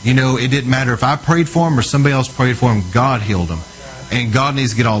 You know, it didn't matter if I prayed for him or somebody else prayed for him. God healed him. And God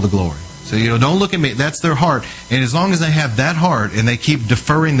needs to get all the glory. So, you know, don't look at me. That's their heart. And as long as they have that heart and they keep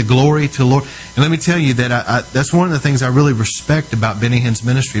deferring the glory to the Lord. And let me tell you that that's one of the things I really respect about Benny Hinn's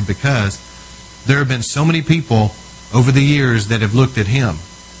ministry, because there have been so many people over the years that have looked at him.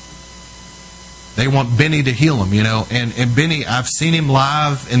 They want Benny to heal them, you know. And Benny, I've seen him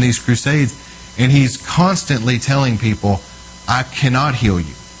live in these crusades, and he's constantly telling people, I cannot heal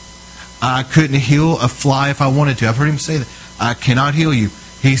you. I couldn't heal a fly if I wanted to. I've heard him say that. I cannot heal you.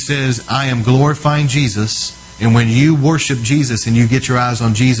 He says, I am glorifying Jesus, and when you worship Jesus and you get your eyes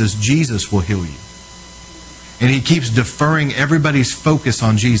on Jesus, Jesus will heal you. And he keeps deferring everybody's focus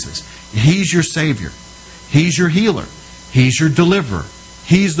on Jesus. He's your Savior. He's your healer. He's your deliverer.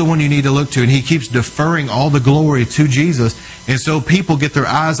 He's the one you need to look to. And he keeps deferring all the glory to Jesus. And so people get their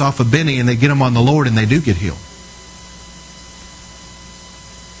eyes off of Benny and they get them on the Lord and they do get healed.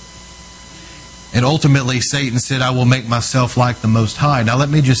 And ultimately, Satan said, I will make myself like the Most High. Now, let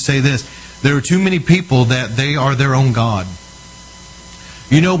me just say this. There are too many people that they are their own God.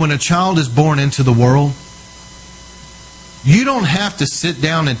 You know, when a child is born into the world, you don't have to sit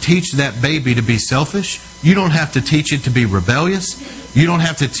down and teach that baby to be selfish. You don't have to teach it to be rebellious. You don't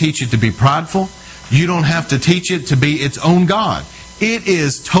have to teach it to be prideful. You don't have to teach it to be its own God. It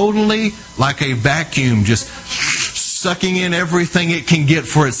is totally like a vacuum, just sucking in everything it can get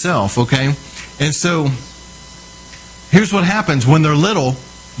for itself, okay? And so, here's what happens when they're little.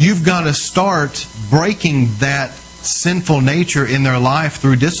 You've got to start breaking that sinful nature in their life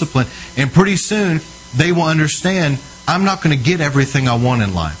through discipline. And pretty soon, they will understand, I'm not going to get everything I want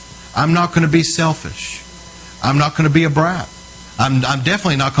in life. I'm not going to be selfish. I'm not going to be a brat. I'm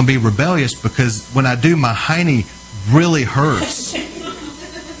definitely not going to be rebellious, because when I do, my hiney really hurts.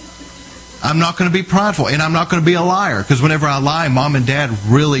 I'm not going to be prideful, and I'm not going to be a liar, because whenever I lie, Mom and Dad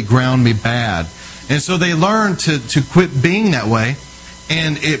really ground me bad. And so they learn to quit being that way,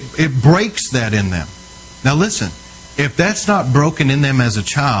 and it breaks that in them. Now listen, if that's not broken in them as a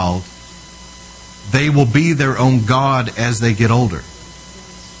child, they will be their own God as they get older.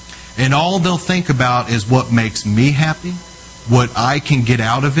 And all they'll think about is what makes me happy, what I can get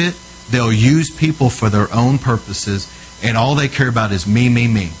out of it. They'll use people for their own purposes, and all they care about is me, me,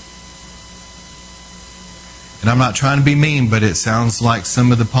 me. And I'm not trying to be mean, but it sounds like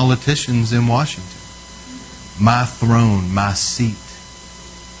some of the politicians in Washington. My throne, my seat.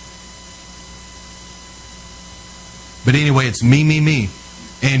 But anyway, it's me, me, me.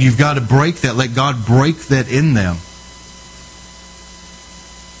 And you've got to break that. Let God break that in them.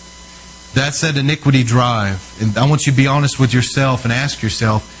 That's that iniquity drive. And I want you to be honest with yourself and ask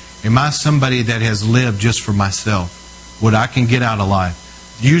yourself, am I somebody that has lived just for myself? What I can get out of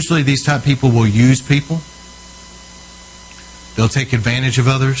life? Usually these type of people will use people. They'll take advantage of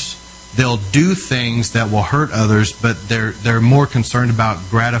others. They'll do things that will hurt others, but they're more concerned about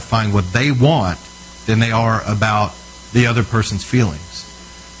gratifying what they want than they are about the other person's feelings.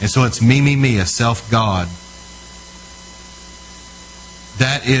 And so it's me, me, me, a self-God.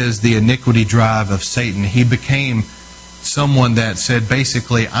 That is the iniquity drive of Satan. He became someone that said,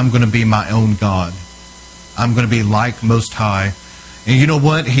 basically, I'm going to be my own God. I'm going to be like Most High. And you know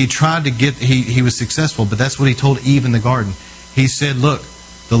what? He tried to get, he was successful, but that's what he told Eve in the garden. He said, look,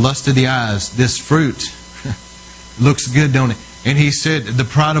 the lust of the eyes, this fruit looks good, don't it? And he said, the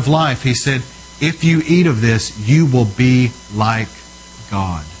pride of life, he said, if you eat of this, you will be like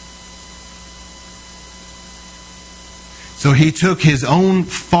God. So he took his own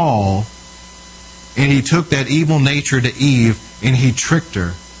fall, and he took that evil nature to Eve, and he tricked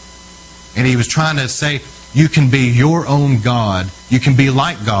her. And he was trying to say, you can be your own God. You can be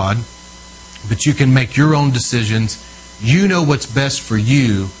like God, but you can make your own decisions. You know what's best for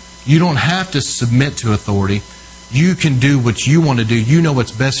you. You don't have to submit to authority. You can do what you want to do. You know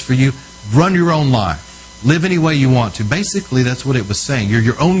what's best for you. Run your own life. Live any way you want to. Basically, that's what it was saying. You're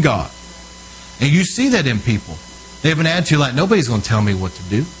your own God. And you see that in people. They have an attitude like, nobody's going to tell me what to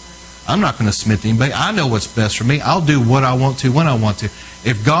do. I'm not going to submit to anybody. I know what's best for me. I'll do what I want to when I want to.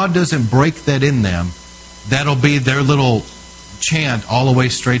 If God doesn't break that in them, that'll be their little chant all the way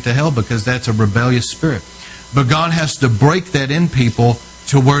straight to hell, because that's a rebellious spirit. But God has to break that in people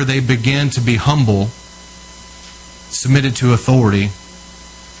to where they begin to be humble, submitted to authority,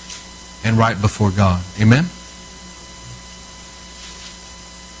 and right before God. Amen?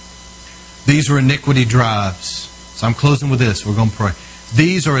 These are iniquity drives. So I'm closing with this. We're going to pray.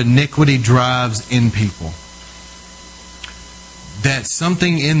 These are iniquity drives in people. That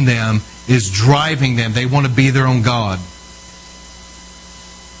something in them is driving them. They want to be their own God.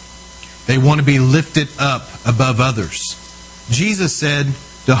 They want to be lifted up above others. Jesus said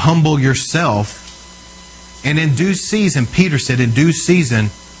to humble yourself, and in due season, Peter said, in due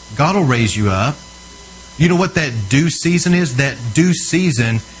season, God will raise you up. You know what that due season is? That due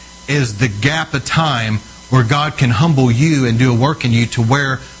season is the gap of time where God can humble you and do a work in you to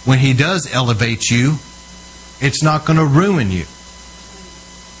where when He does elevate you, it's not going to ruin you.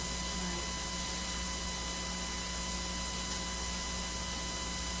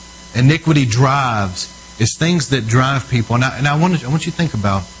 Iniquity drives is things that drive people. And I want you to think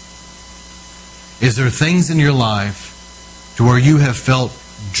about, is there things in your life to where you have felt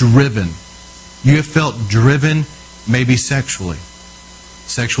driven. You have felt driven maybe sexually.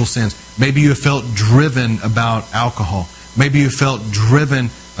 Sexual sins. Maybe you have felt driven about alcohol. Maybe you felt driven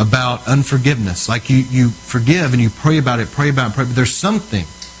about unforgiveness. Like you forgive and you pray about it, but there's something.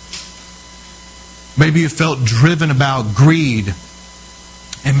 Maybe you felt driven about greed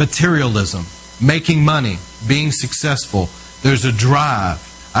and materialism, making money, being successful. There's a drive.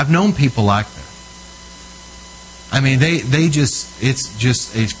 I've known people like that. I mean, it's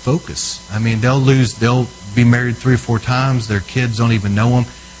just a focus. I mean, they'll be married 3 or 4 times. Their kids don't even know them.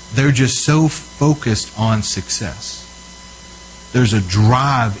 They're just so focused on success. There's a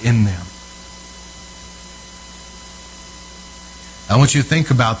drive in them. I want you to think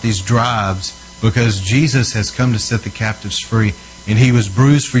about these drives, because Jesus has come to set the captives free, and He was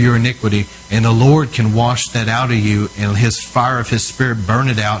bruised for your iniquity, and the Lord can wash that out of you, and His fire of His Spirit burn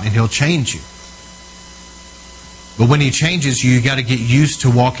it out, and He'll change you. But when He changes you, you got to get used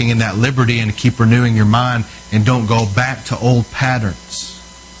to walking in that liberty and keep renewing your mind, and don't go back to old patterns.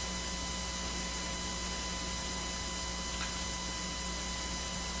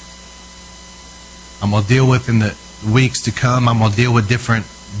 I'm going to deal with in the weeks to come. I'm going to deal with different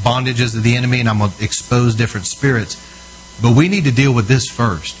bondages of the enemy, and I'm going to expose different spirits. But we need to deal with this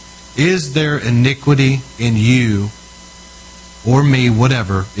first. Is there iniquity in you or me,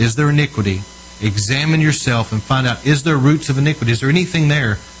 whatever? Is there iniquity? Examine yourself and find out, is there roots of iniquity? Is there anything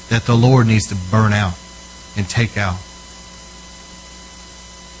there that the Lord needs to burn out and take out?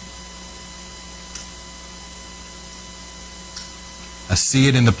 I see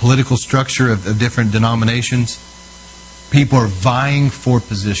it in the political structure of different denominations. People are vying for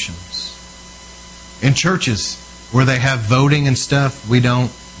positions. In churches where they have voting and stuff, we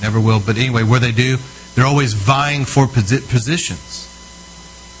don't, never will, but anyway, where they do, they're always vying for positions.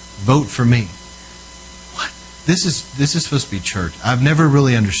 Vote for me. What? This is supposed to be church. I've never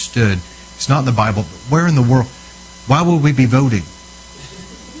really understood. It's not in the Bible, but where in the world? Why would we be voting?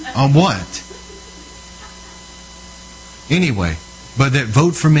 On what? Anyway. But that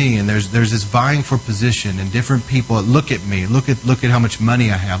vote for me, and there's this vying for position, and different people look at me, look at how much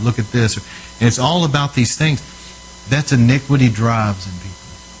money I have, look at this, and it's all about these things. That's iniquity drives in people.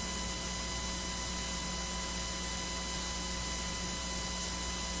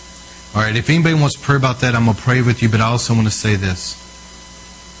 All right, if anybody wants to pray about that, I'm going to pray with you, but I also want to say this.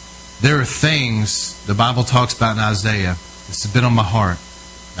 There are things the Bible talks about in Isaiah. This has been on my heart.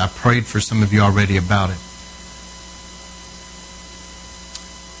 I prayed for some of you already about it.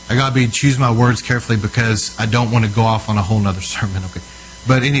 I got to choose my words carefully, because I don't want to go off on a whole nother sermon. Okay,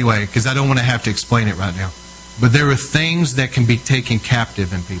 but anyway, because I don't want to have to explain it right now. But there are things that can be taken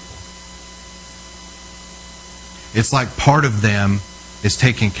captive in people. It's like part of them is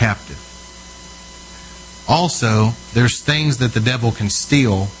taken captive. Also, there's things that the devil can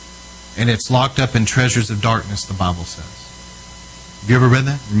steal, and it's locked up in treasures of darkness, the Bible says. Have you ever read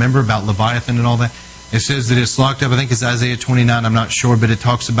that? Remember about Leviathan and all that? It says that it's locked up. I think it's Isaiah 29. I'm not sure, but it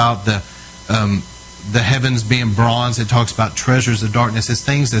talks about the heavens being bronze. It talks about treasures of darkness. It's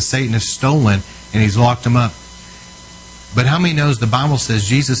things that Satan has stolen, and he's locked them up. But how many knows the Bible says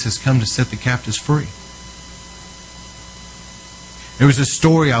Jesus has come to set the captives free? There was a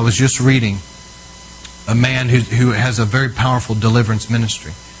story I was just reading. A man who has a very powerful deliverance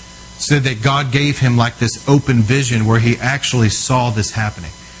ministry said that God gave him like this open vision where he actually saw this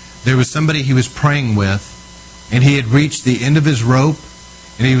happening. There was somebody he was praying with, and he had reached the end of his rope,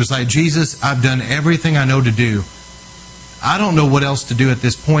 and he was like, Jesus, I've done everything I know to do. I don't know what else to do at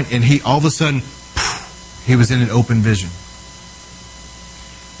this point. And he, all of a sudden, he was in an open vision.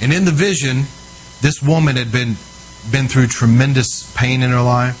 And in the vision, this woman had been through tremendous pain in her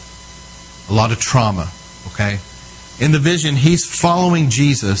life, a lot of trauma, okay? In the vision, he's following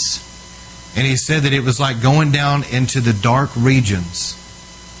Jesus, and he said that it was like going down into the dark regions,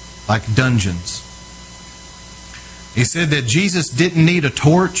 like dungeons. He said that Jesus didn't need a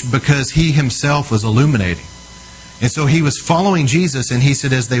torch because He Himself was illuminating. And so he was following Jesus, and he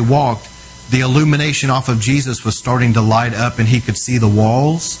said as they walked, the illumination off of Jesus was starting to light up, and he could see the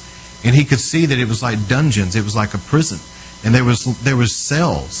walls, and he could see that it was like dungeons. It was like a prison. And there was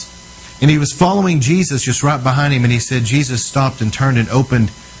cells. And he was following Jesus just right behind him, and he said Jesus stopped and turned and opened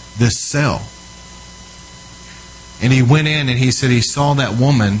this cell. And he went in, and he said he saw that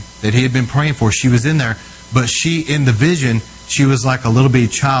woman that he had been praying for. She was in there, but she, in the vision, she was like a little bitty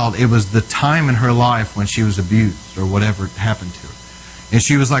child. It was the time in her life when she was abused or whatever happened to her. And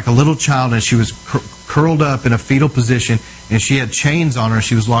she was like a little child, and she was curled up in a fetal position, and she had chains on her.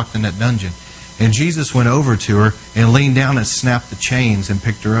 She was locked in that dungeon. And Jesus went over to her and leaned down and snapped the chains and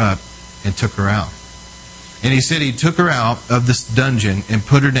picked her up and took her out. And he said he took her out of this dungeon and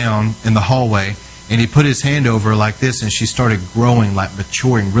put her down in the hallway. And he put his hand over her like this, and she started growing, like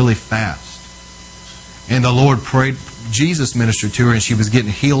maturing really fast. And the Lord prayed, Jesus ministered to her, and she was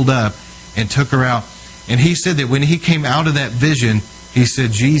getting healed up and took her out. And he said that when he came out of that vision, he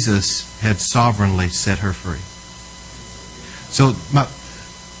said Jesus had sovereignly set her free. So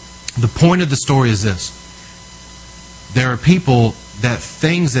the point of the story is this. There are people that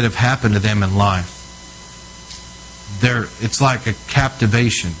things that have happened to them in life, it's like a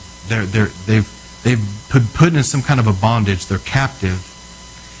captivation. They've put in some kind of a bondage. They're captive.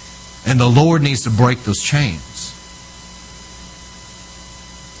 And the Lord needs to break those chains.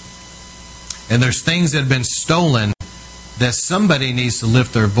 And there's things that have been stolen that somebody needs to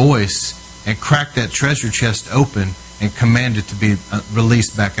lift their voice and crack that treasure chest open and command it to be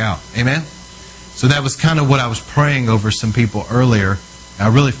released back out. Amen? So that was kind of what I was praying over some people earlier. I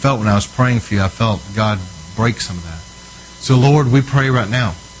really felt when I was praying for you, I felt God break some of that. So Lord, we pray right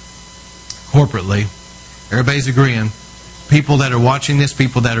now, corporately, everybody's agreeing, people that are watching this,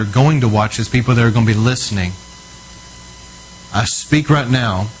 people that are going to watch this, people that are going to be listening, I speak right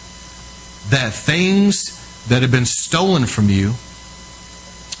now that things that have been stolen from you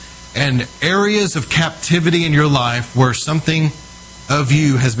and areas of captivity in your life where something of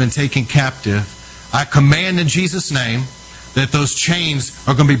you has been taken captive, I command in Jesus' name that those chains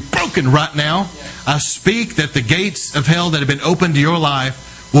are going to be broken right now. I speak that the gates of hell that have been opened to your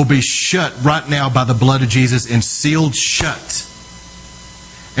life will be shut right now by the blood of Jesus and sealed shut.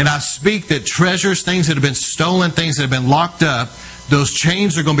 And I speak that treasures, things that have been stolen, things that have been locked up, those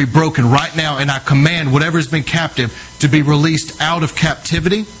chains are going to be broken right now. And I command whatever has been captive to be released out of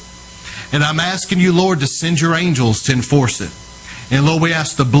captivity. And I'm asking you, Lord, to send your angels to enforce it. And Lord, we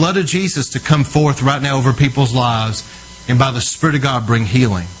ask the blood of Jesus to come forth right now over people's lives. And by the Spirit of God, bring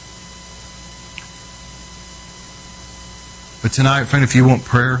healing. But tonight, friend, if you want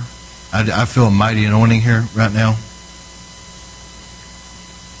prayer, I feel a mighty anointing here right now.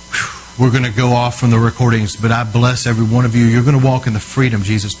 We're going to go off from the recordings, but I bless every one of you. You're going to walk in the freedom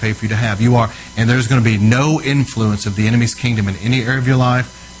Jesus paid for you to have. You are, and there's going to be no influence of the enemy's kingdom in any area of your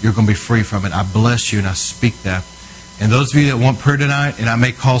life. You're going to be free from it. I bless you and I speak that. And those of you that want prayer tonight, and I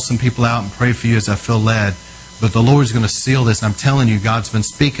may call some people out and pray for you as I feel led, but the Lord's going to seal this. And I'm telling you, God's been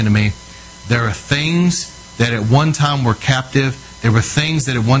speaking to me. There are things that at one time were captive. There were things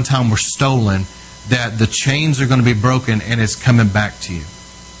that at one time were stolen, that the chains are going to be broken and it's coming back to you.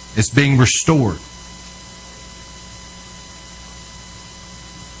 It's being restored.